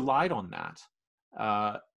 we've relied on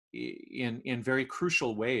that in very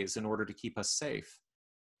crucial ways in order to keep us safe.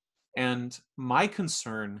 And my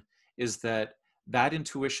concern is that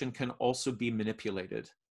intuition can also be manipulated.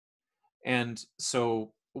 And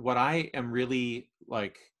so what I am really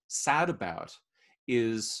sad about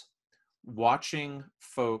is watching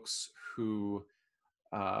folks who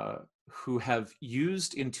have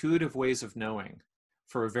used intuitive ways of knowing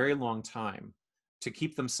for a very long time to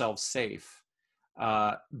keep themselves safe,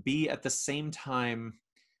 be at the same time,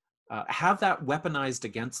 have that weaponized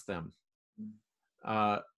against them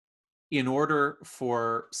in order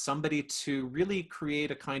for somebody to really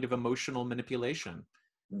create a kind of emotional manipulation.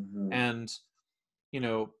 Mm-hmm. And,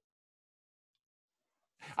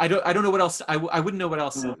 I don't know what else. I wouldn't know what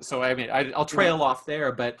else. So I mean, I'll trail off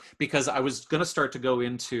there, but because I was going to start to go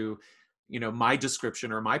into, my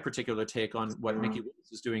description or my particular take on what Mickey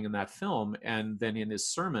Willis is doing in that film, and then in his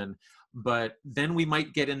sermon. But then we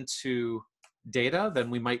might get into data. Then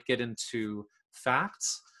we might get into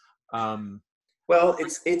facts. Well,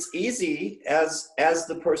 it's easy as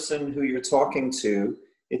the person who you're talking to.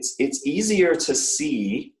 It's easier to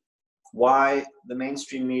see why the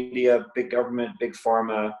mainstream media, big government, big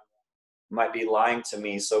pharma might be lying to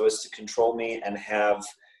me so as to control me and have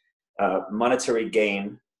monetary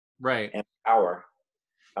gain, right, and power.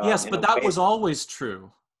 Yes, but that was always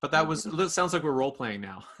true. But that was, it sounds like we're role playing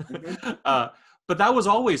now. But that was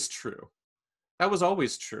always true. That was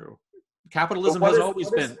always true. Capitalism has always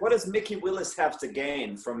been. What does Mickey Willis have to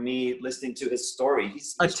gain from me listening to his story?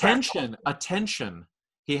 He's attention.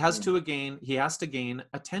 He has to gain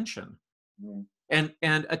attention. And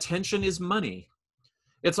attention is money.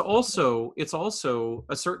 It's also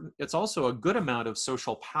a good amount of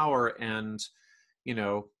social power and,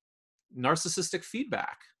 narcissistic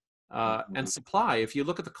feedback and supply. If you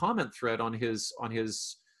look at the comment thread on his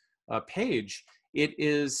page, it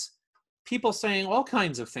is people saying all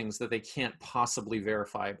kinds of things that they can't possibly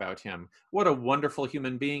verify about him. What a wonderful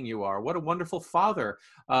human being you are. What a wonderful father.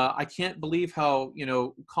 I can't believe how,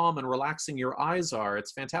 calm and relaxing your eyes are.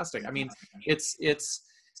 It's fantastic. I mean, it's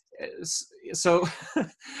so,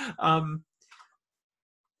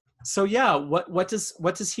 so yeah, what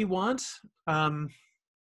does he want?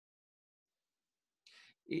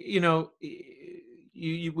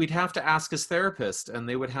 We'd have to ask his therapist, and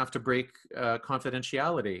they would have to break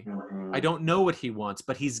confidentiality. I don't know what he wants,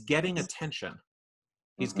 but he's getting attention.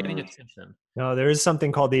 He's getting attention. No, there is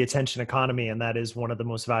something called the attention economy, and that is one of the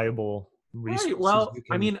most valuable resources. Right. Well,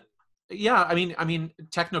 I mean,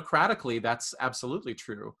 technocratically, that's absolutely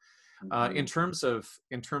true. In terms of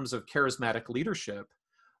charismatic leadership,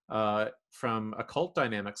 from a cult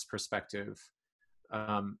dynamics perspective,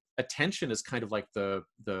 attention is kind of like the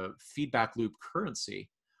feedback loop currency,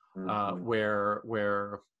 where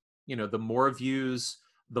the more views,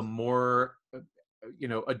 the more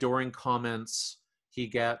adoring comments he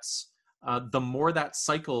gets, the more that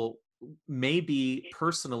cycle may be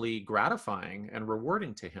personally gratifying and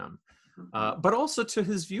rewarding to him, but also to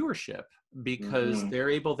his viewership, because they're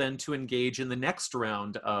able then to engage in the next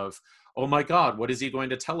round of, oh my God, what is he going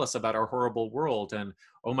to tell us about our horrible world? And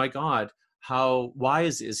oh my God, how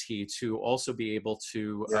wise is he to also be able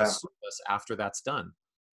to serve us after that's done?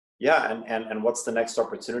 Yeah, and what's the next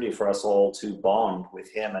opportunity for us all to bond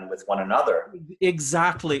with him and with one another?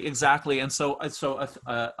 Exactly. And so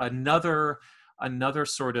another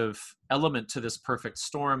sort of element to this perfect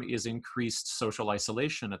storm is increased social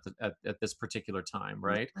isolation at this particular time,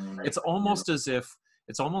 right? It's almost as if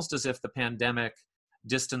the pandemic,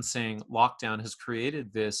 distancing, lockdown has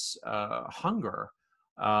created this hunger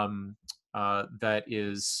that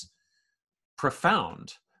is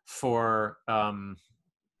profound for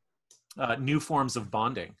new forms of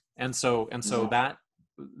bonding, and so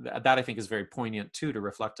that I think is very poignant too to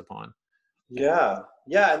reflect upon. Yeah,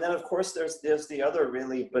 and then of course there's the other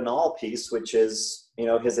really banal piece, which is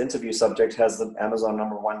his interview subject has the Amazon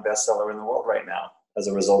 #1 bestseller in the world right now as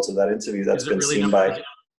a result of that interview. That's been seen by.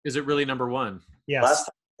 Is it really #1? Yes. Last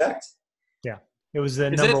time I checked. Yeah, it was the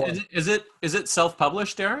 #1. Is it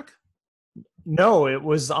self-published, Derek? No, it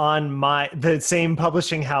was on the same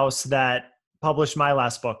publishing house that published my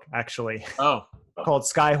last book, actually. Oh. Called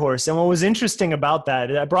Skyhorse. And what was interesting about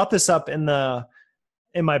that, I brought this up in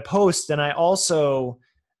my post, and I also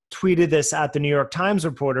tweeted this at the New York Times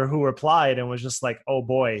reporter, who replied and was just like, oh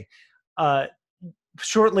boy.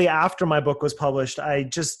 Shortly after my book was published, I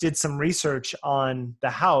just did some research on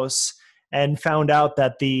the house and found out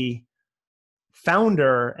that the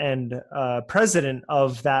founder and president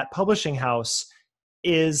of that publishing house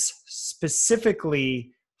is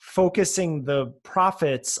specifically focusing the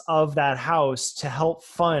profits of that house to help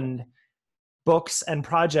fund books and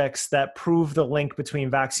projects that prove the link between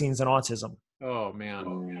vaccines and autism. Oh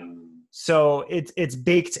man. So it's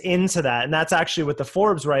baked into that. And that's actually what the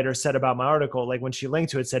Forbes writer said about my article. Like when she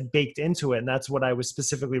linked to it, said baked into it. And that's what I was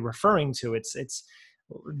specifically referring to. It's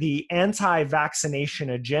the anti-vaccination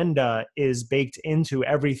agenda is baked into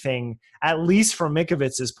everything, at least from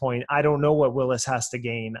Mickowicz's point. I don't know what Willis has to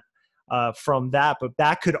gain from that, but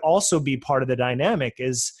that could also be part of the dynamic.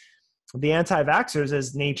 Is the anti-vaxxers,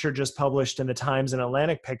 as Nature just published and the Times and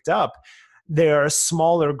Atlantic picked up, they're a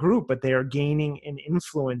smaller group, but they are gaining an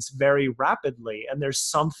influence very rapidly. And there's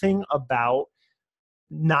something about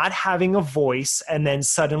not having a voice and then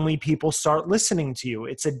suddenly people start listening to you.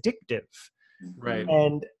 It's addictive. Right.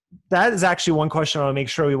 And that is actually one question I want to make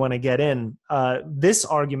sure we want to get in. This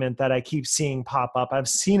argument that I keep seeing pop up, I've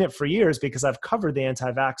seen it for years because I've covered the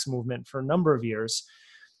anti-vax movement for a number of years,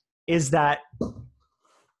 is that,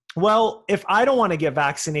 well, if I don't want to get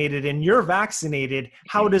vaccinated and you're vaccinated,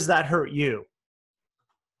 how does that hurt you?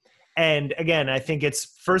 And again, I think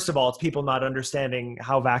it's, first of all, it's people not understanding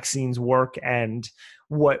how vaccines work and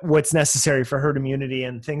what's necessary for herd immunity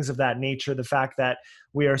and things of that nature. The fact that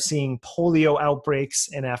we are seeing polio outbreaks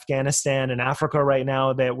in Afghanistan and Africa right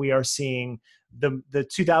now, that we are seeing the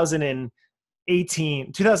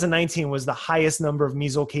 2019 was the highest number of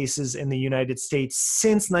measles cases in the United States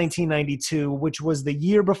since 1992, which was the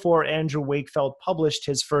year before Andrew Wakefield published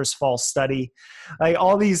his first false study. Like,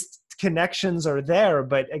 all these connections are there,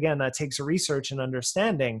 but again, that takes research and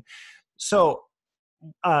understanding. So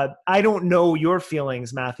I don't know your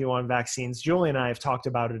feelings, Matthew, on vaccines. Julian and I have talked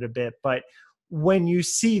about it a bit, but when you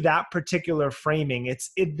see that particular framing,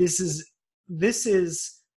 this is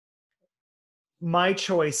my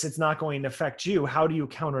choice. It's not going to affect you. How do you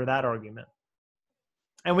counter that argument?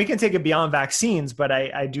 And we can take it beyond vaccines, but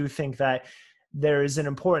I do think that there is an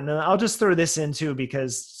important, and I'll just throw this in too,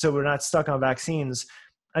 because so we're not stuck on vaccines.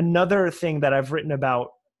 another thing that I've written about,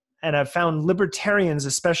 and I've found libertarians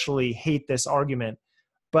especially hate this argument,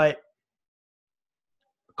 but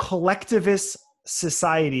collectivist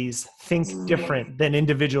societies think different than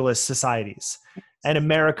individualist societies. And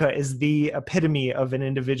America is the epitome of an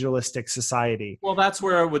individualistic society. Well, that's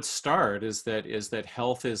where I would start, is that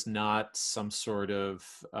health is not some sort of,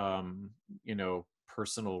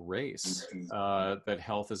 personal race, that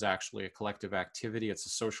health is actually a collective activity. It's a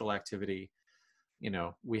social activity.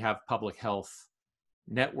 We have public health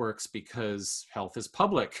networks because health is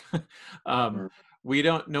public.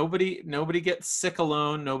 Nobody gets sick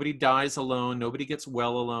alone. Nobody dies alone. Nobody gets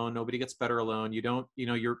well alone. Nobody gets better alone. You don't,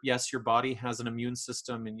 yes, your body has an immune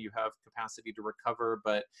system and you have capacity to recover,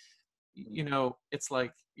 but it's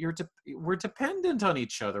like we're dependent on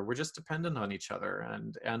each other. We're just dependent on each other.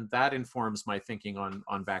 And that informs my thinking on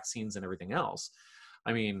vaccines and everything else.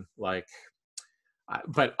 I mean,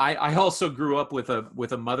 but I also grew up with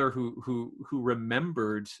a mother who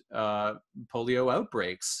remembered polio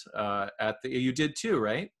outbreaks you did too,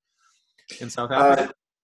 right? In South Africa.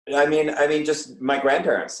 I mean, just my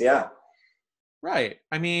grandparents, yeah. Right.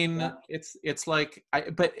 I mean, Yeah. it's like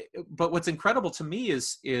but what's incredible to me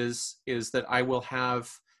is that I will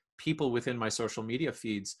have people within my social media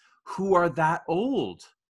feeds who are that old,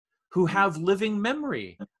 who have living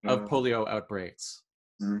memory of polio outbreaks.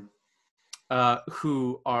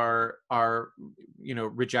 Who are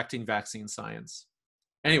rejecting vaccine science.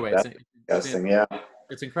 Anyway,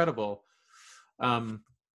 it's incredible.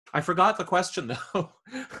 I forgot the question though.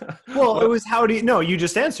 Well, it was you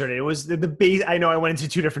just answered it. It was the base. I know I went into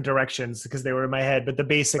two different directions because they were in my head, but the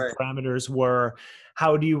basic parameters were,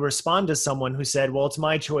 how do you respond to someone who said, well, it's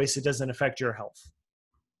my choice, it doesn't affect your health?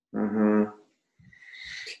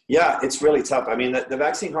 Yeah, it's really tough. I mean, the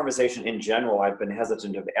vaccine conversation in general, I've been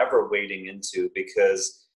hesitant of ever wading into,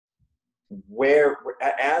 because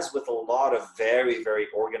as with a lot of very, very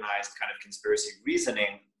organized kind of conspiracy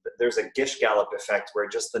reasoning, there's a Gish Gallop effect where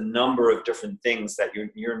just the number of different things that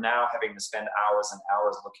you're now having to spend hours and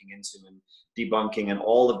hours looking into and debunking, and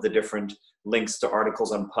all of the different links to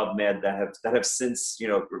articles on PubMed that have since,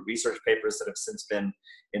 research papers that have since been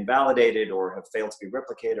invalidated or have failed to be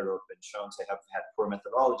replicated or have been shown to have had poor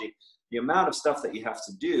methodology. The amount of stuff that you have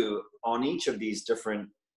to do on each of these different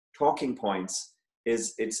talking points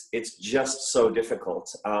it's just so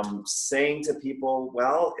difficult. Saying to people,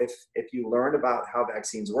 well, if you learn about how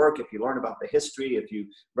vaccines work, if you learn about the history, if you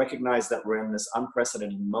recognize that we're in this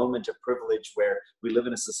unprecedented moment of privilege where we live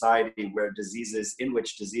in a society where diseases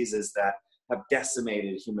that have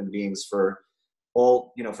decimated human beings for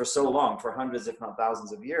so long, for hundreds, if not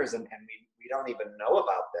thousands of years, and we don't even know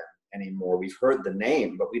about them anymore. We've heard the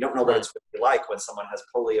name, but we don't know what it's really like when someone has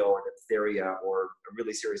polio or diphtheria or a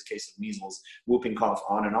really serious case of measles, whooping cough,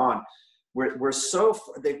 on and on.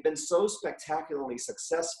 They've been so spectacularly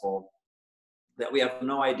successful that we have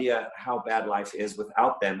no idea how bad life is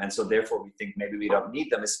without them. And so therefore we think maybe we don't need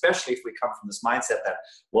them, especially if we come from this mindset that,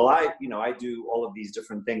 well, I do all of these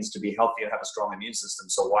different things to be healthy and have a strong immune system,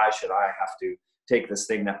 so why should I have to take this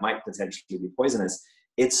thing that might potentially be poisonous?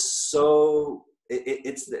 There's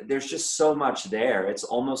just so much there. It's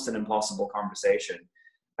almost an impossible conversation.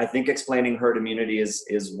 I think explaining herd immunity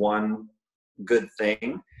is one good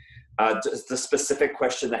thing. The specific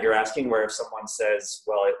question that you're asking, where if someone says,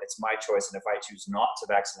 well, it's my choice, and if I choose not to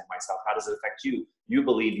vaccinate myself, how does it affect you? You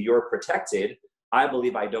believe you're protected. I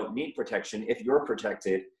believe I don't need protection. If you're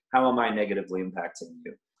protected, how am I negatively impacting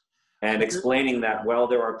you? And explaining that, well,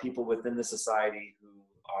 there are people within the society who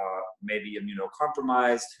may be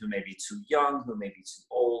immunocompromised, who may be too young, who may be too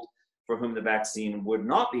old, for whom the vaccine would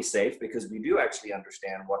not be safe, because we do actually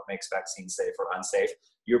understand what makes vaccines safe or unsafe.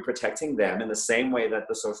 You're protecting them in the same way that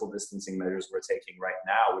the social distancing measures we're taking right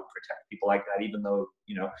now would protect people like that, even though,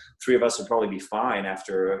 three of us would probably be fine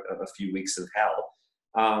after a few weeks of hell.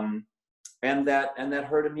 And that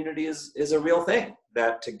herd immunity is a real thing,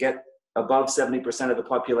 that to get above 70% of the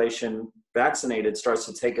population vaccinated starts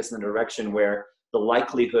to take us in a direction where the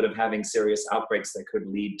likelihood of having serious outbreaks that could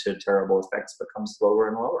lead to terrible effects becomes lower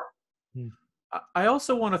and lower. I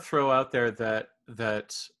also want to throw out there that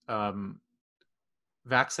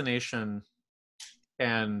vaccination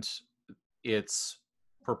and its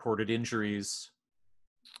purported injuries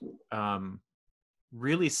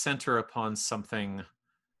really center upon something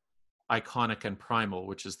iconic and primal,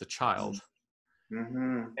 which is the child.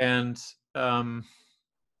 Mm-hmm.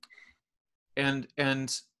 And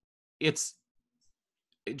it's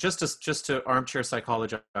just to armchair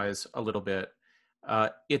psychologize a little bit.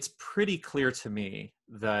 It's pretty clear to me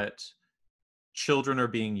that children are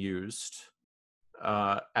being used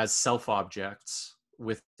as self-objects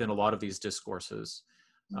within a lot of these discourses.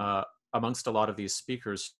 amongst a lot of these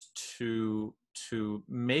speakers to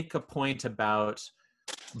make a point about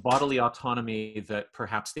bodily autonomy that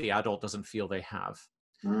perhaps the adult doesn't feel they have.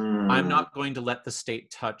 I'm not going to let the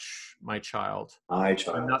state touch my child. My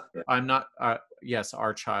child. I'm not yes,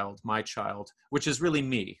 our child, my child, which is really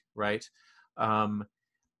me, right? And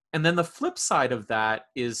then the flip side of that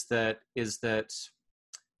is that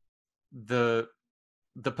the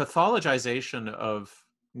pathologization of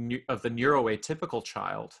the neuroatypical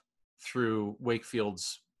child through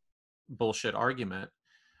Wakefield's bullshit argument,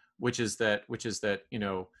 which is that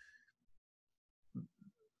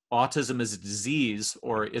autism is a disease,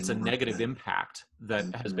 or it's a negative impact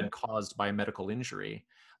that has been caused by a medical injury.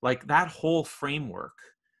 Like, that whole framework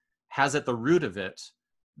has at the root of it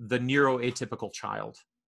the neuroatypical child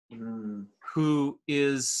who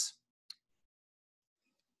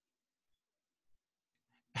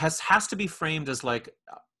has to be framed as like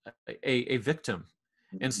a victim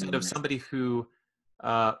instead of somebody who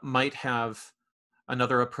might have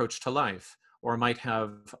another approach to life, or might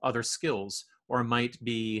have other skills, or might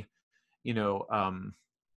be,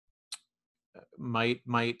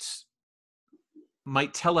 might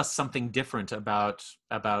tell us something different about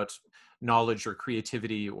knowledge or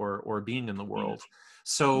creativity or being in the world.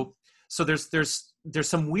 So there's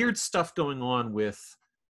some weird stuff going on with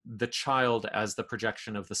the child as the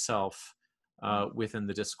projection of the self within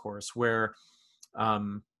the discourse, where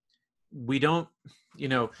we don't,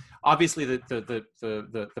 obviously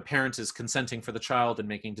the parent is consenting for the child and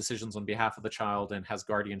making decisions on behalf of the child and has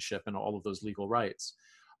guardianship and all of those legal rights,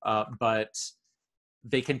 but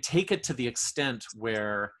they can take it to the extent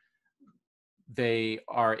where they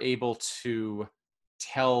are able to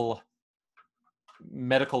tell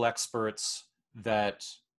medical experts that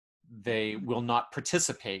they will not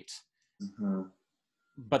participate,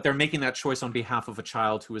 but they're making that choice on behalf of a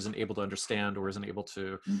child who isn't able to understand or isn't able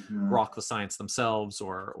to rock the science themselves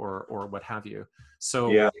or what have you.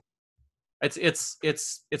 So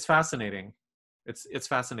it's fascinating. It's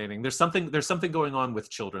fascinating. There's something going on with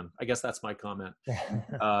children. I guess that's my comment.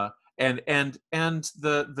 And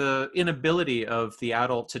the inability of the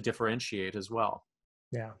adult to differentiate as well.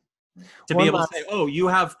 Yeah. To be able to say, oh, you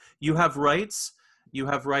have rights,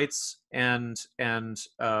 and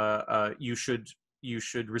you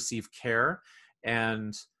should receive care,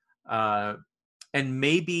 and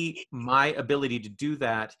maybe my ability to do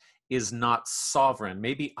that is not sovereign.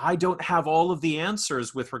 Maybe I don't have all of the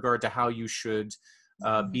answers with regard to how you should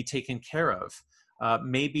be taken care of.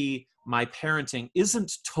 Maybe my parenting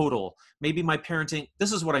isn't total. Maybe my parenting,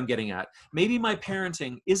 this is what I'm getting at. Maybe my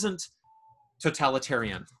parenting isn't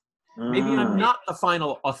totalitarian. Maybe I'm not the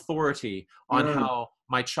final authority on how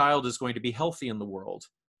my child is going to be healthy in the world.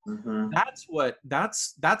 That's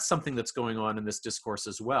something that's going on in this discourse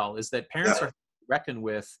as well, is that parents are reckoned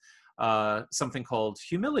with something called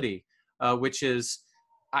humility, which is,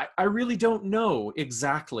 I really don't know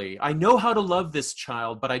exactly. I know how to love this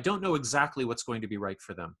child, but I don't know exactly what's going to be right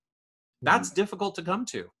for them. That's difficult to come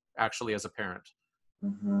to, actually, as a parent.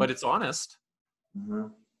 But it's honest.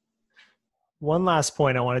 One last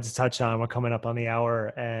point I wanted to touch on. We're coming up on the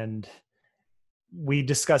hour, and we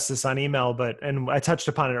discussed this on email, and I touched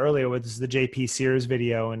upon it earlier with the JP Sears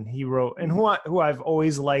video, and he wrote, and who I've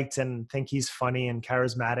always liked and think he's funny and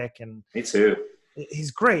charismatic, and me too.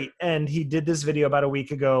 He's great. And he did this video about a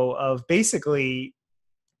week ago of basically,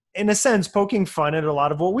 in a sense, poking fun at a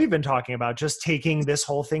lot of what we've been talking about, just taking this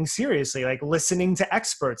whole thing seriously, like listening to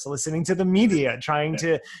experts, listening to the media, trying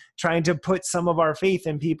to put some of our faith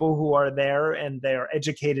in people who are there and they're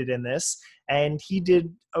educated in this. And he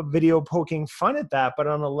did a video poking fun at that, but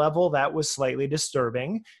on a level that was slightly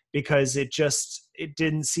disturbing, because it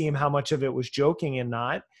didn't seem how much of it was joking and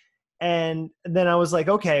not. And then I was like,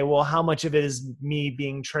 okay, well, how much of it is me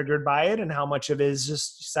being triggered by it and how much of it is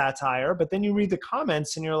just satire? But then you read the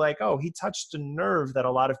comments and you're like, oh, he touched a nerve that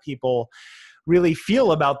a lot of people really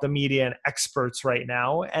feel about the media and experts right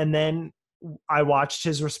now. And then I watched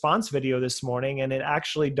his response video this morning, and it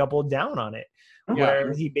actually doubled down on it,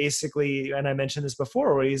 where he basically, and I mentioned this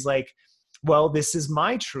before, where he's like, well, this is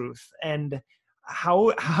my truth. And how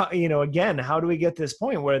again, how do we get to this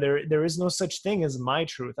point where there is no such thing as my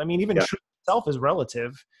truth? I mean, even truth itself is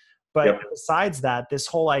relative, but besides that, this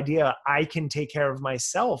whole idea, I can take care of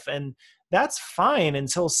myself, and that's fine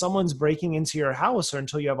until someone's breaking into your house or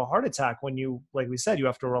until you have a heart attack, when you, like we said, you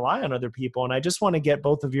have to rely on other people. And I just want to get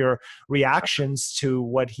both of your reactions to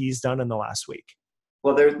what he's done in the last week.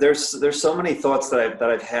 Well, there's so many thoughts that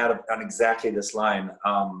I've had on exactly this line.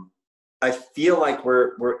 I feel like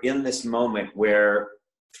we're in this moment where,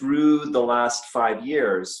 through the last 5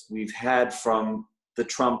 years, we've had from the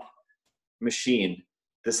Trump machine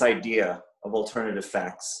this idea of alternative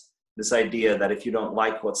facts, this idea that if you don't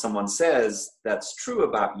like what someone says that's true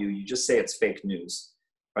about you, you just say it's fake news,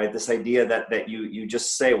 right? This idea that you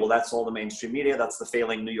just say, well, that's all the mainstream media, that's the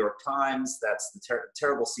failing New York Times, that's the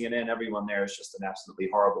terrible CNN, everyone there is just an absolutely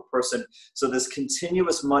horrible person. So this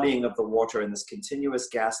continuous muddying of the water and this continuous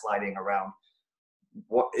gaslighting around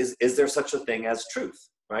what is there such a thing as truth,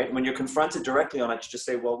 right? When you're confronted directly on it, you just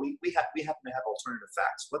say, well, we happen to have alternative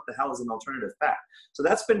facts. What the hell is an alternative fact? So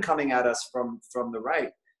that's been coming at us from the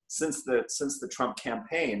right since the Trump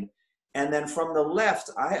campaign. And then from the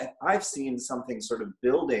left, I've seen something sort of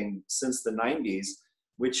building since the 90s,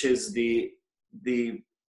 which is the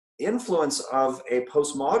influence of a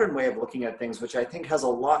postmodern way of looking at things, which I think has you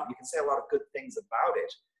can say a lot of good things about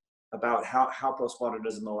it, about how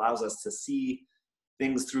postmodernism allows us to see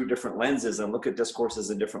things through different lenses and look at discourses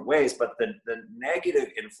in different ways. But the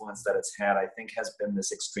negative influence that it's had, I think, has been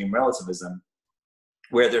this extreme relativism,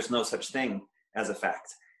 where there's no such thing as a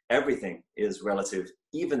fact. Everything is relative.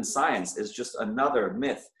 Even science is just another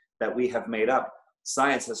myth that we have made up.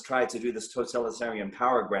 Science has tried to do this totalitarian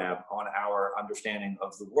power grab on our understanding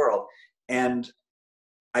of the world. And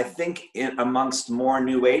I think amongst more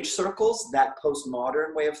New Age circles, that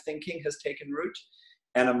postmodern way of thinking has taken root.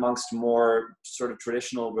 And amongst more sort of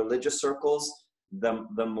traditional religious circles,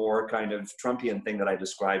 the more kind of Trumpian thing that I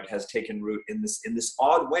described has taken root in this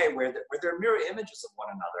odd way where they're mirror images of one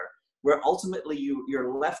another, where ultimately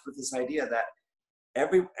you're left with this idea that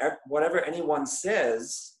whatever anyone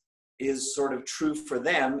says is sort of true for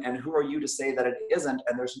them, and who are you to say that it isn't?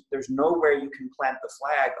 And there's nowhere you can plant the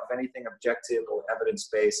flag of anything objective or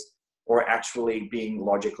evidence-based or actually being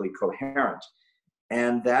logically coherent.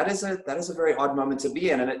 And that is a very odd moment to be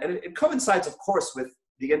in. And it coincides, of course, with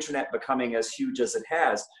the internet becoming as huge as it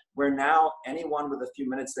has, where now anyone with a few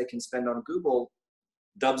minutes they can spend on Google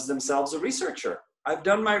dubs themselves a researcher. I've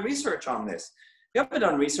done my research on this. If you haven't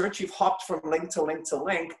done research, you've hopped from link to link to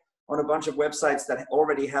link on a bunch of websites that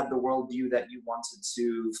already had the worldview that you wanted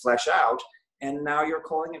to flesh out, and now you're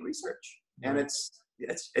calling it research. And it's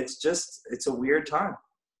a weird time.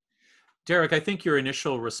 Derek, I think your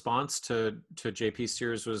initial response to JP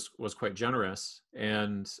Sears was quite generous,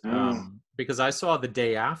 and because I saw the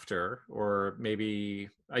day after, or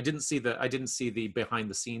maybe I didn't see the behind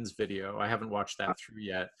the scenes video. I haven't watched that through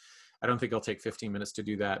yet. I don't think I'll take 15 minutes to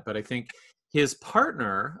do that, but I think his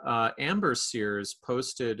partner, Amber Sears,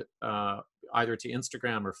 posted either to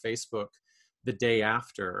Instagram or Facebook the day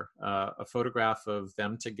after a photograph of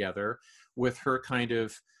them together with her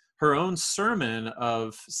own sermon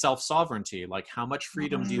of self-sovereignty, like how much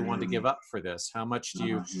freedom do you want to give up for this? How much do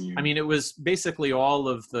you, I mean, it was basically all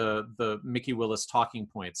of the Mickey Willis talking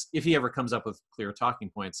points. If he ever comes up with clear talking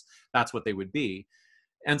points, that's what they would be.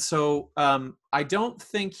 And so I don't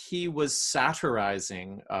think he was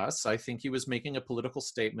satirizing us. I think he was making a political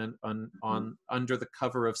statement under the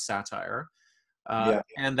cover of satire.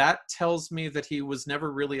 And that tells me that he was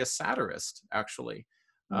never really a satirist, actually.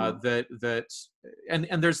 And there's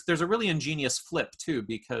a really ingenious flip too,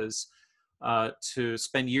 because to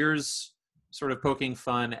spend years sort of poking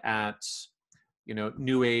fun at,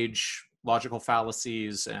 New Age logical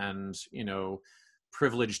fallacies and,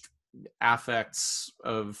 privileged affects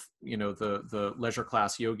of, the leisure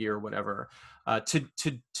class yogi or whatever,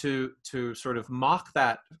 to sort of mock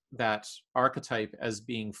that archetype as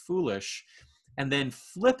being foolish, and then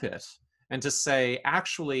flip it and to say,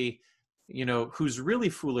 actually, who's really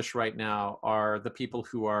foolish right now are the people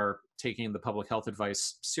who are taking the public health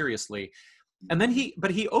advice seriously. And then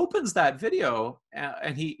he opens that video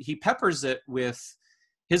and he peppers it with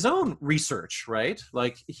his own research, right?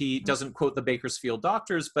 Like, he doesn't quote the Bakersfield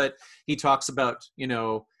doctors, but he talks about,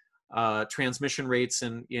 transmission rates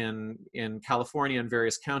in California and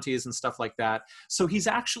various counties and stuff like that. So he's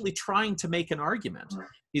actually trying to make an argument.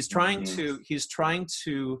 He's trying to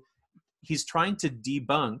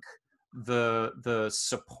debunk the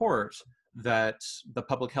support that the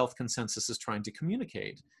public health consensus is trying to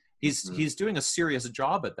communicate. He's doing a serious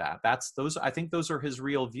job at that. I think those are his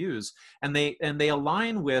real views, and they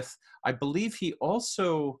align with, I believe he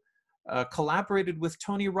also collaborated with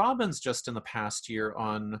Tony Robbins just in the past year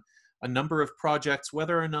on a number of projects,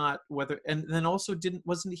 and then also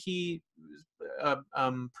wasn't he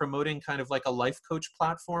promoting kind of like a life coach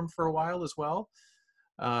platform for a while as well?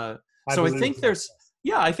 So I think there's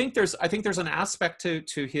an aspect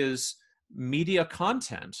to his media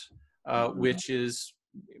content, which is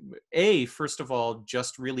first of all,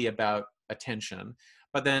 just really about attention.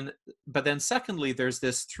 But then secondly, there's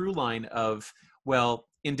this through line of, well,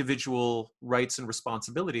 individual rights and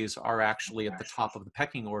responsibilities are actually at the top of the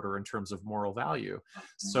pecking order in terms of moral value.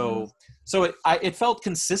 So it felt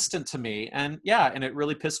consistent to me, and it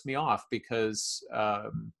really pissed me off because I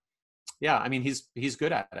mean, he's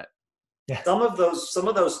good at it. Yeah. Some of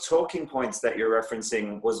those talking points that you're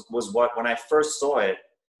referencing was what, when I first saw it,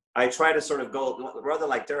 I try to sort of go, rather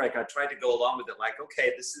like Derek, I tried to go along with it, like,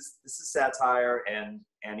 okay, this is satire, and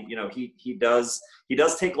you know, he does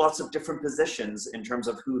take lots of different positions in terms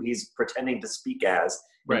of who he's pretending to speak as,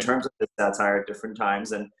 in terms of the satire at different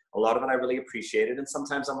times, and a lot of it I really appreciated, and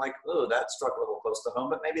sometimes I'm like, oh, that struck a little close to home,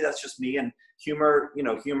 but maybe that's just me, and humor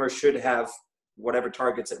should have whatever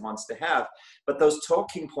targets it wants to have, but those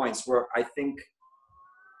talking points were, I think,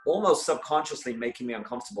 almost subconsciously making me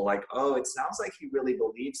uncomfortable, like, oh, it sounds like he really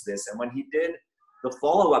believes this. And when he did the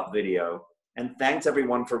follow-up video and thanked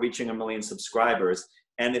everyone for reaching 1 million subscribers,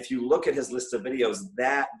 and if you look at his list of videos,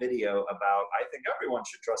 that video about, I think everyone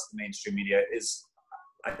should trust the mainstream media, is,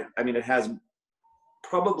 I mean, it has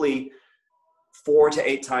probably 4 to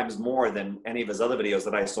 8 times more than any of his other videos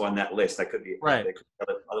that I saw on that list. I could be, there could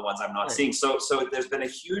be other ones I'm not seeing. So there's been a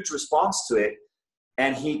huge response to it.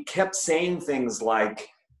 And he kept saying things like,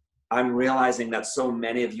 I'm realizing that so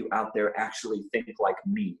many of you out there actually think like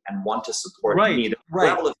me and want to support me. The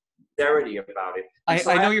level of sincerity about it. I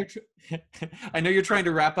know I know you're trying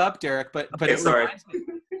to wrap up, Derek, but okay, it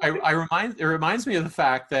reminds me of the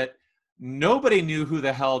fact that nobody knew who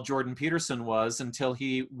the hell Jordan Peterson was until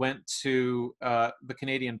he went to the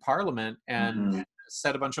Canadian Parliament and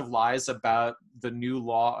said a bunch of lies about the new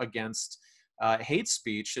law against hate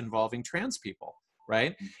speech involving trans people.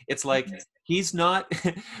 Right? It's like, he's not,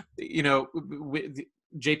 you know,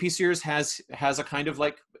 JP Sears has a kind of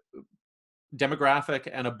like demographic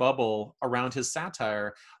and a bubble around his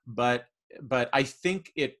satire, but I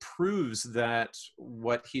think it proves that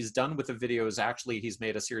what he's done with the video is actually, he's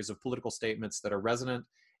made a series of political statements that are resonant,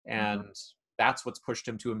 and that's what's pushed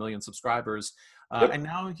him to 1 million subscribers. And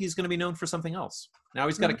now he's going to be known for something else. Now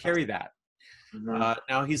he's got to carry that.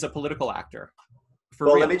 Now he's a political actor.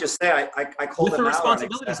 Well, let me just say, I called him out on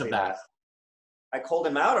exactly that. I called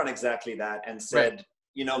him out on exactly that and said,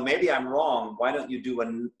 you know, maybe I'm wrong. Why don't you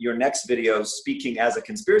do your next video speaking as a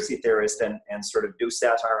conspiracy theorist and sort of do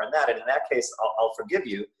satire on that? And in that case, I'll forgive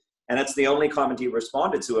you. And it's the only comment he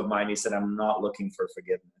responded to of mine. He said, I'm not looking for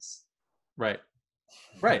forgiveness. Right.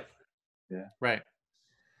 Yeah. Right.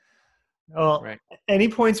 Well, any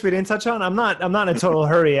points we didn't touch on? I'm not in a total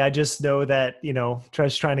hurry. I just know that, you know,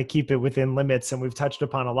 just trying to keep it within limits, and we've touched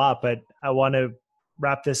upon a lot, but I want to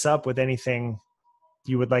wrap this up with anything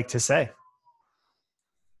you would like to say.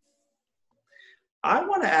 I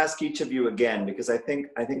want to ask each of you again, because I think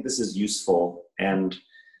this is useful, and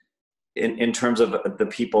in terms of the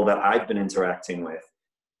people that I've been interacting with,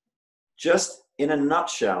 just in a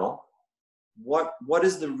nutshell, what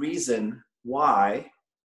is the reason why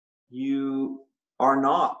you are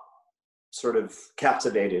not sort of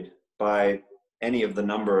captivated by any of the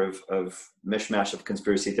number of mishmash of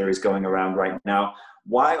conspiracy theories going around right now?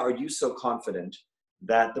 Why are you so confident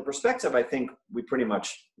that the perspective, I think we pretty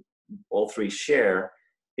much all three share,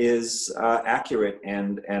 is accurate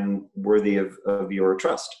and worthy of your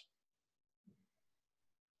trust?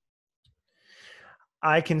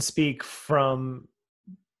 I can speak from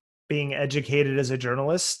being educated as a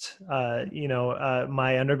journalist.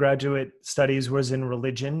 My undergraduate studies was in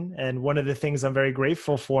religion. And one of the things I'm very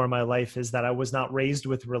grateful for in my life is that I was not raised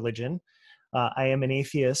with religion. I am an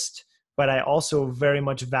atheist, but I also very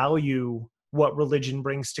much value what religion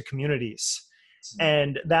brings to communities.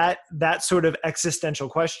 And that sort of existential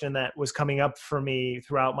question that was coming up for me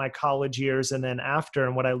throughout my college years and then after,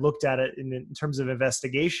 and what I looked at it in terms of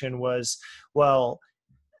investigation was, well,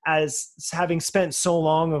 as having spent so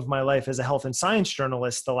long of my life as a health and science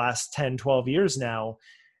journalist, the last 10, 12 years now,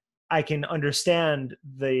 I can understand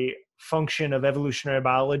the function of evolutionary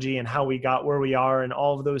biology and how we got where we are and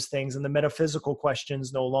all of those things. And the metaphysical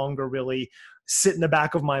questions no longer really sit in the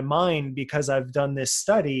back of my mind because I've done this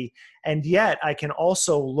study. And yet I can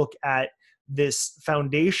also look at this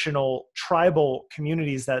foundational tribal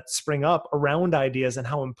communities that spring up around ideas and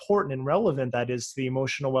how important and relevant that is to the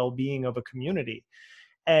emotional well-being of a community.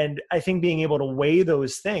 And I think being able to weigh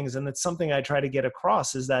those things, and that's something I try to get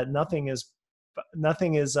across, is that nothing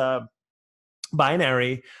is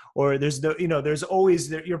binary, or there's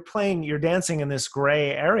always, you're dancing in this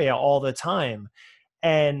gray area all the time.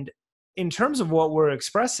 And in terms of what we're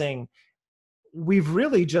expressing, we've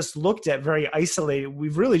really just looked at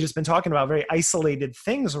we've really just been talking about very isolated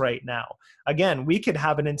things right now. Again, we could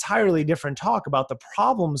have an entirely different talk about the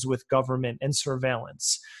problems with government and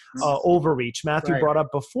surveillance, overreach. Matthew brought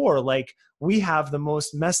up before, like, we have the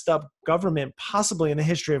most messed up government possibly in the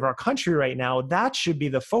history of our country right now. That should be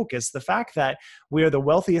the focus. The fact that we are the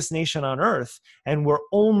wealthiest nation on earth and we're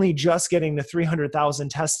only just getting to 300,000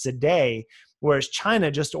 tests a day, whereas China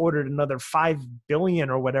just ordered another 5 billion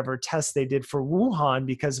or whatever tests they did for Wuhan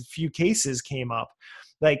because a few cases came up.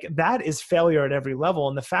 Like, that is failure at every level.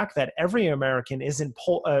 And the fact that every American isn't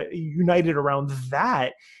united around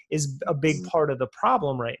that is a big part of the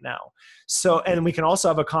problem right now. So, and we can also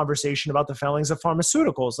have a conversation about the failings of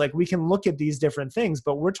pharmaceuticals. Like, we can look at these different things,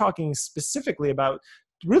 but we're talking specifically about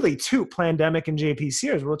really two, pandemic and JP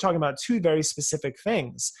Sears. We're talking about two very specific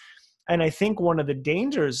things. And I think one of the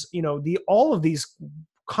dangers, all of these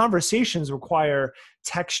conversations require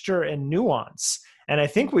texture and nuance. And I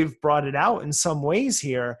think we've brought it out in some ways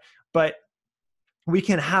here, but we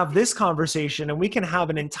can have this conversation and we can have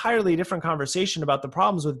an entirely different conversation about the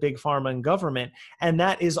problems with big pharma and government. And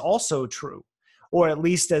that is also true, or at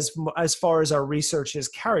least as far as our research has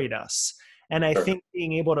carried us. And I think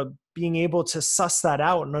being able to suss that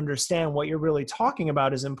out and understand what you're really talking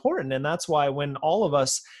about is important. And that's why when all of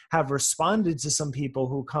us have responded to some people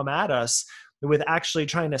who come at us with actually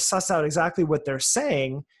trying to suss out exactly what they're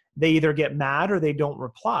saying, they either get mad or they don't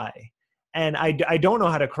reply. And I don't know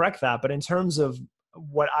how to correct that. But in terms of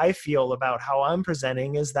what I feel about how I'm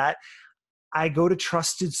presenting is that I go to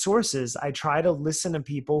trusted sources. I try to listen to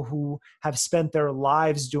people who have spent their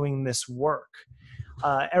lives doing this work.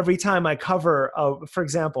 Every time I cover, for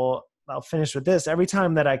example, I'll finish with this. Every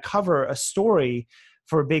time that I cover a story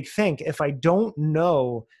for Big Think, if I don't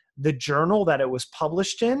know the journal that it was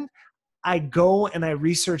published in, I go and I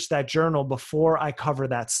research that journal before I cover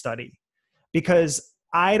that study, because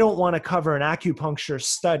I don't want to cover an acupuncture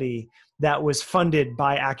study that was funded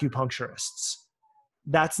by acupuncturists.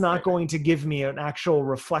 That's not going to give me an actual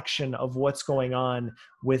reflection of what's going on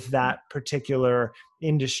with that particular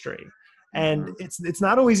industry. And it's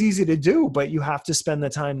not always easy to do, but you have to spend the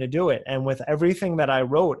time to do it. And with everything that I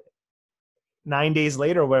wrote 9 days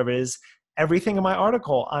later, whatever it is, everything in my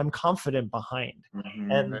article, I'm confident behind.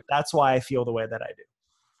 And that's why I feel the way that I do.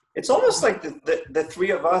 It's almost like the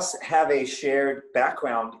three of us have a shared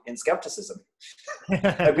background in skepticism.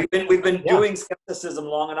 Like we've been doing skepticism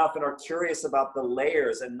long enough and are curious about the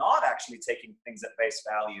layers and not actually taking things at face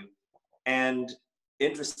value. And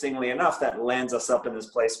interestingly enough, that lands us up in this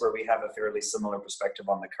place where we have a fairly similar perspective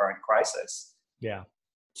on the current crisis. Yeah.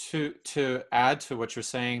 To add to what you're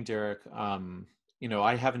saying, Derek,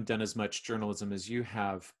 I haven't done as much journalism as you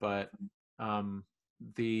have, but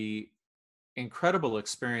the incredible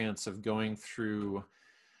experience of going through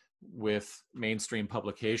with mainstream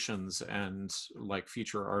publications and like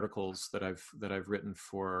feature articles that I've written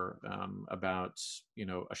for about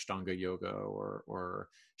Ashtanga yoga or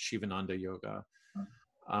Shivananda yoga,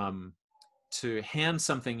 to hand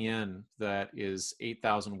something in that is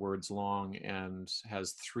 8,000 words long and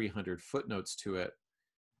has 300 footnotes to it,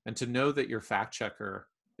 and to know that your fact checker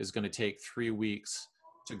is going to take 3 weeks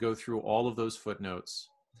to go through all of those footnotes,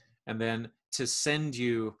 and then to send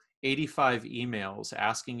you 85 emails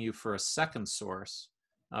asking you for a second source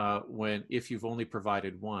if you've only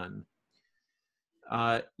provided one.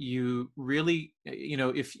 You really,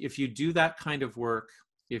 if you do that kind of work,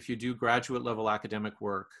 if you do graduate level academic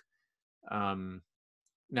work,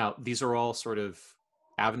 now these are all sort of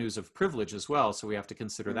avenues of privilege as well, so we have to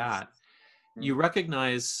consider that. You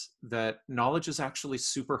recognize that knowledge is actually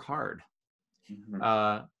super hard.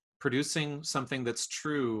 Producing something that's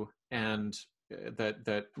true and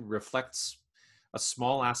that reflects a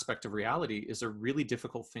small aspect of reality is a really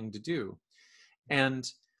difficult thing to do. And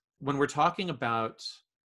when we're talking about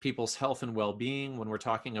people's health and well-being, when we're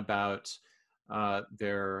talking about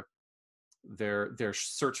their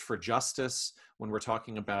search for justice, when we're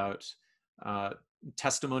talking about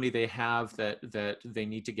testimony they have that they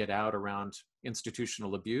need to get out around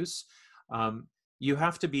institutional abuse, you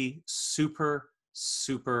have to be super,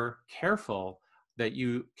 super careful that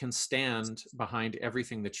you can stand behind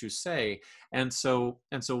everything that you say. And so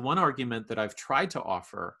one argument that I've tried to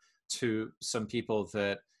offer to some people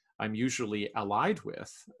that I'm usually allied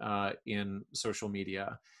with in social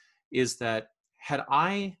media is that had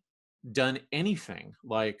I done anything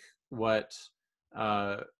like what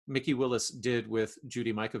Mikki Willis did with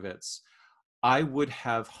Judy Mikovits, I would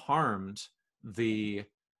have harmed the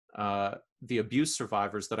abuse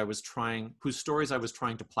survivors whose stories I was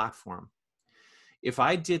trying to platform. If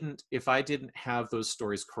I didn't have those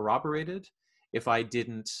stories corroborated, if I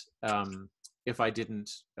didn't if I didn't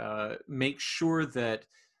make sure that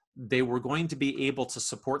they were going to be able to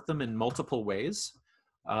support them in multiple ways.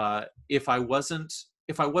 If I wasn't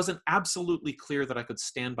absolutely clear that I could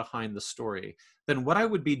stand behind the story, then what I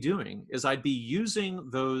would be doing is I'd be using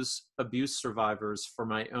those abuse survivors for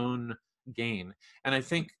my own gain. And I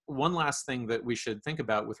think one last thing that we should think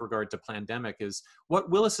about with regard to Plandemic is what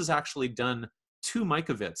Willis has actually done to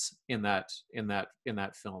Mikovits in that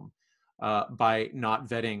film, by not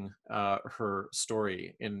vetting her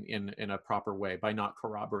story in a proper way, by not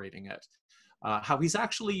corroborating it, how he's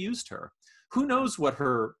actually used her. Who knows what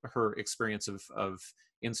her experience of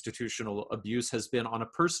institutional abuse has been on a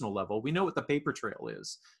personal level? We know what the paper trail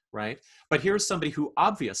is, right? But here's somebody who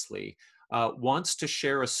obviously wants to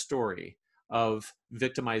share a story of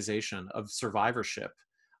victimization, of survivorship,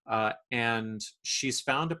 and she's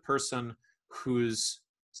found a person who's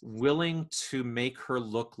willing to make her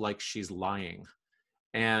look like she's lying,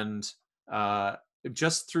 and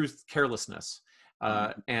just through carelessness,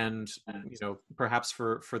 and perhaps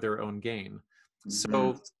for their own gain.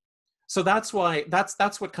 So that's why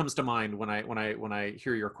that's what comes to mind when I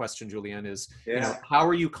hear your question, Julian, is how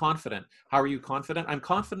are you confident? How are you confident? I'm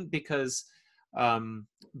confident because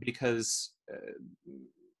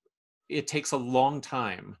it takes a long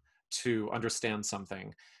time to understand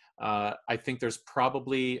something. I think there's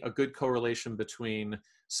probably a good correlation between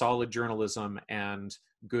solid journalism and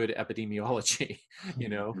good epidemiology.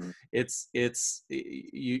 You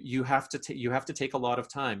have to take a lot of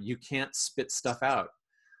time. You can't spit stuff out.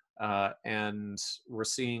 And we're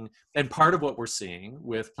seeing, and part of what we're seeing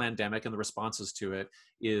with Plandemic and the responses to it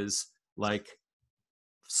is like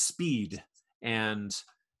speed and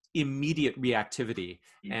immediate reactivity,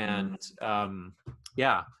 and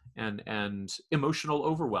and emotional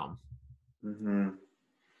overwhelm.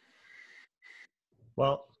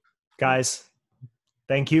 Well, guys,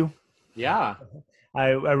 thank you. Yeah. I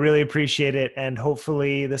really appreciate it. And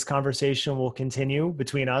hopefully this conversation will continue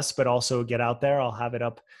between us, but also get out there. I'll have it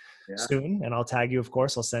up soon, and I'll tag you, of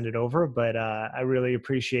course. I'll send it over. But I really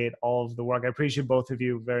appreciate all of the work. I appreciate both of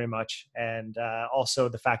you very much. And also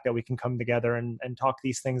the fact that we can come together and talk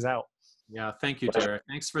these things out. Yeah. Thank you, Derek.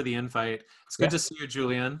 Thanks for the invite. It's good to see you,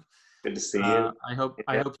 Julian. Good to see you. I hope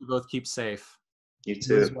you both keep safe. You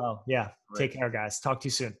too. You as well. Yeah. Right. Take care, guys. Talk to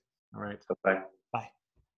you soon. All right. Bye-bye.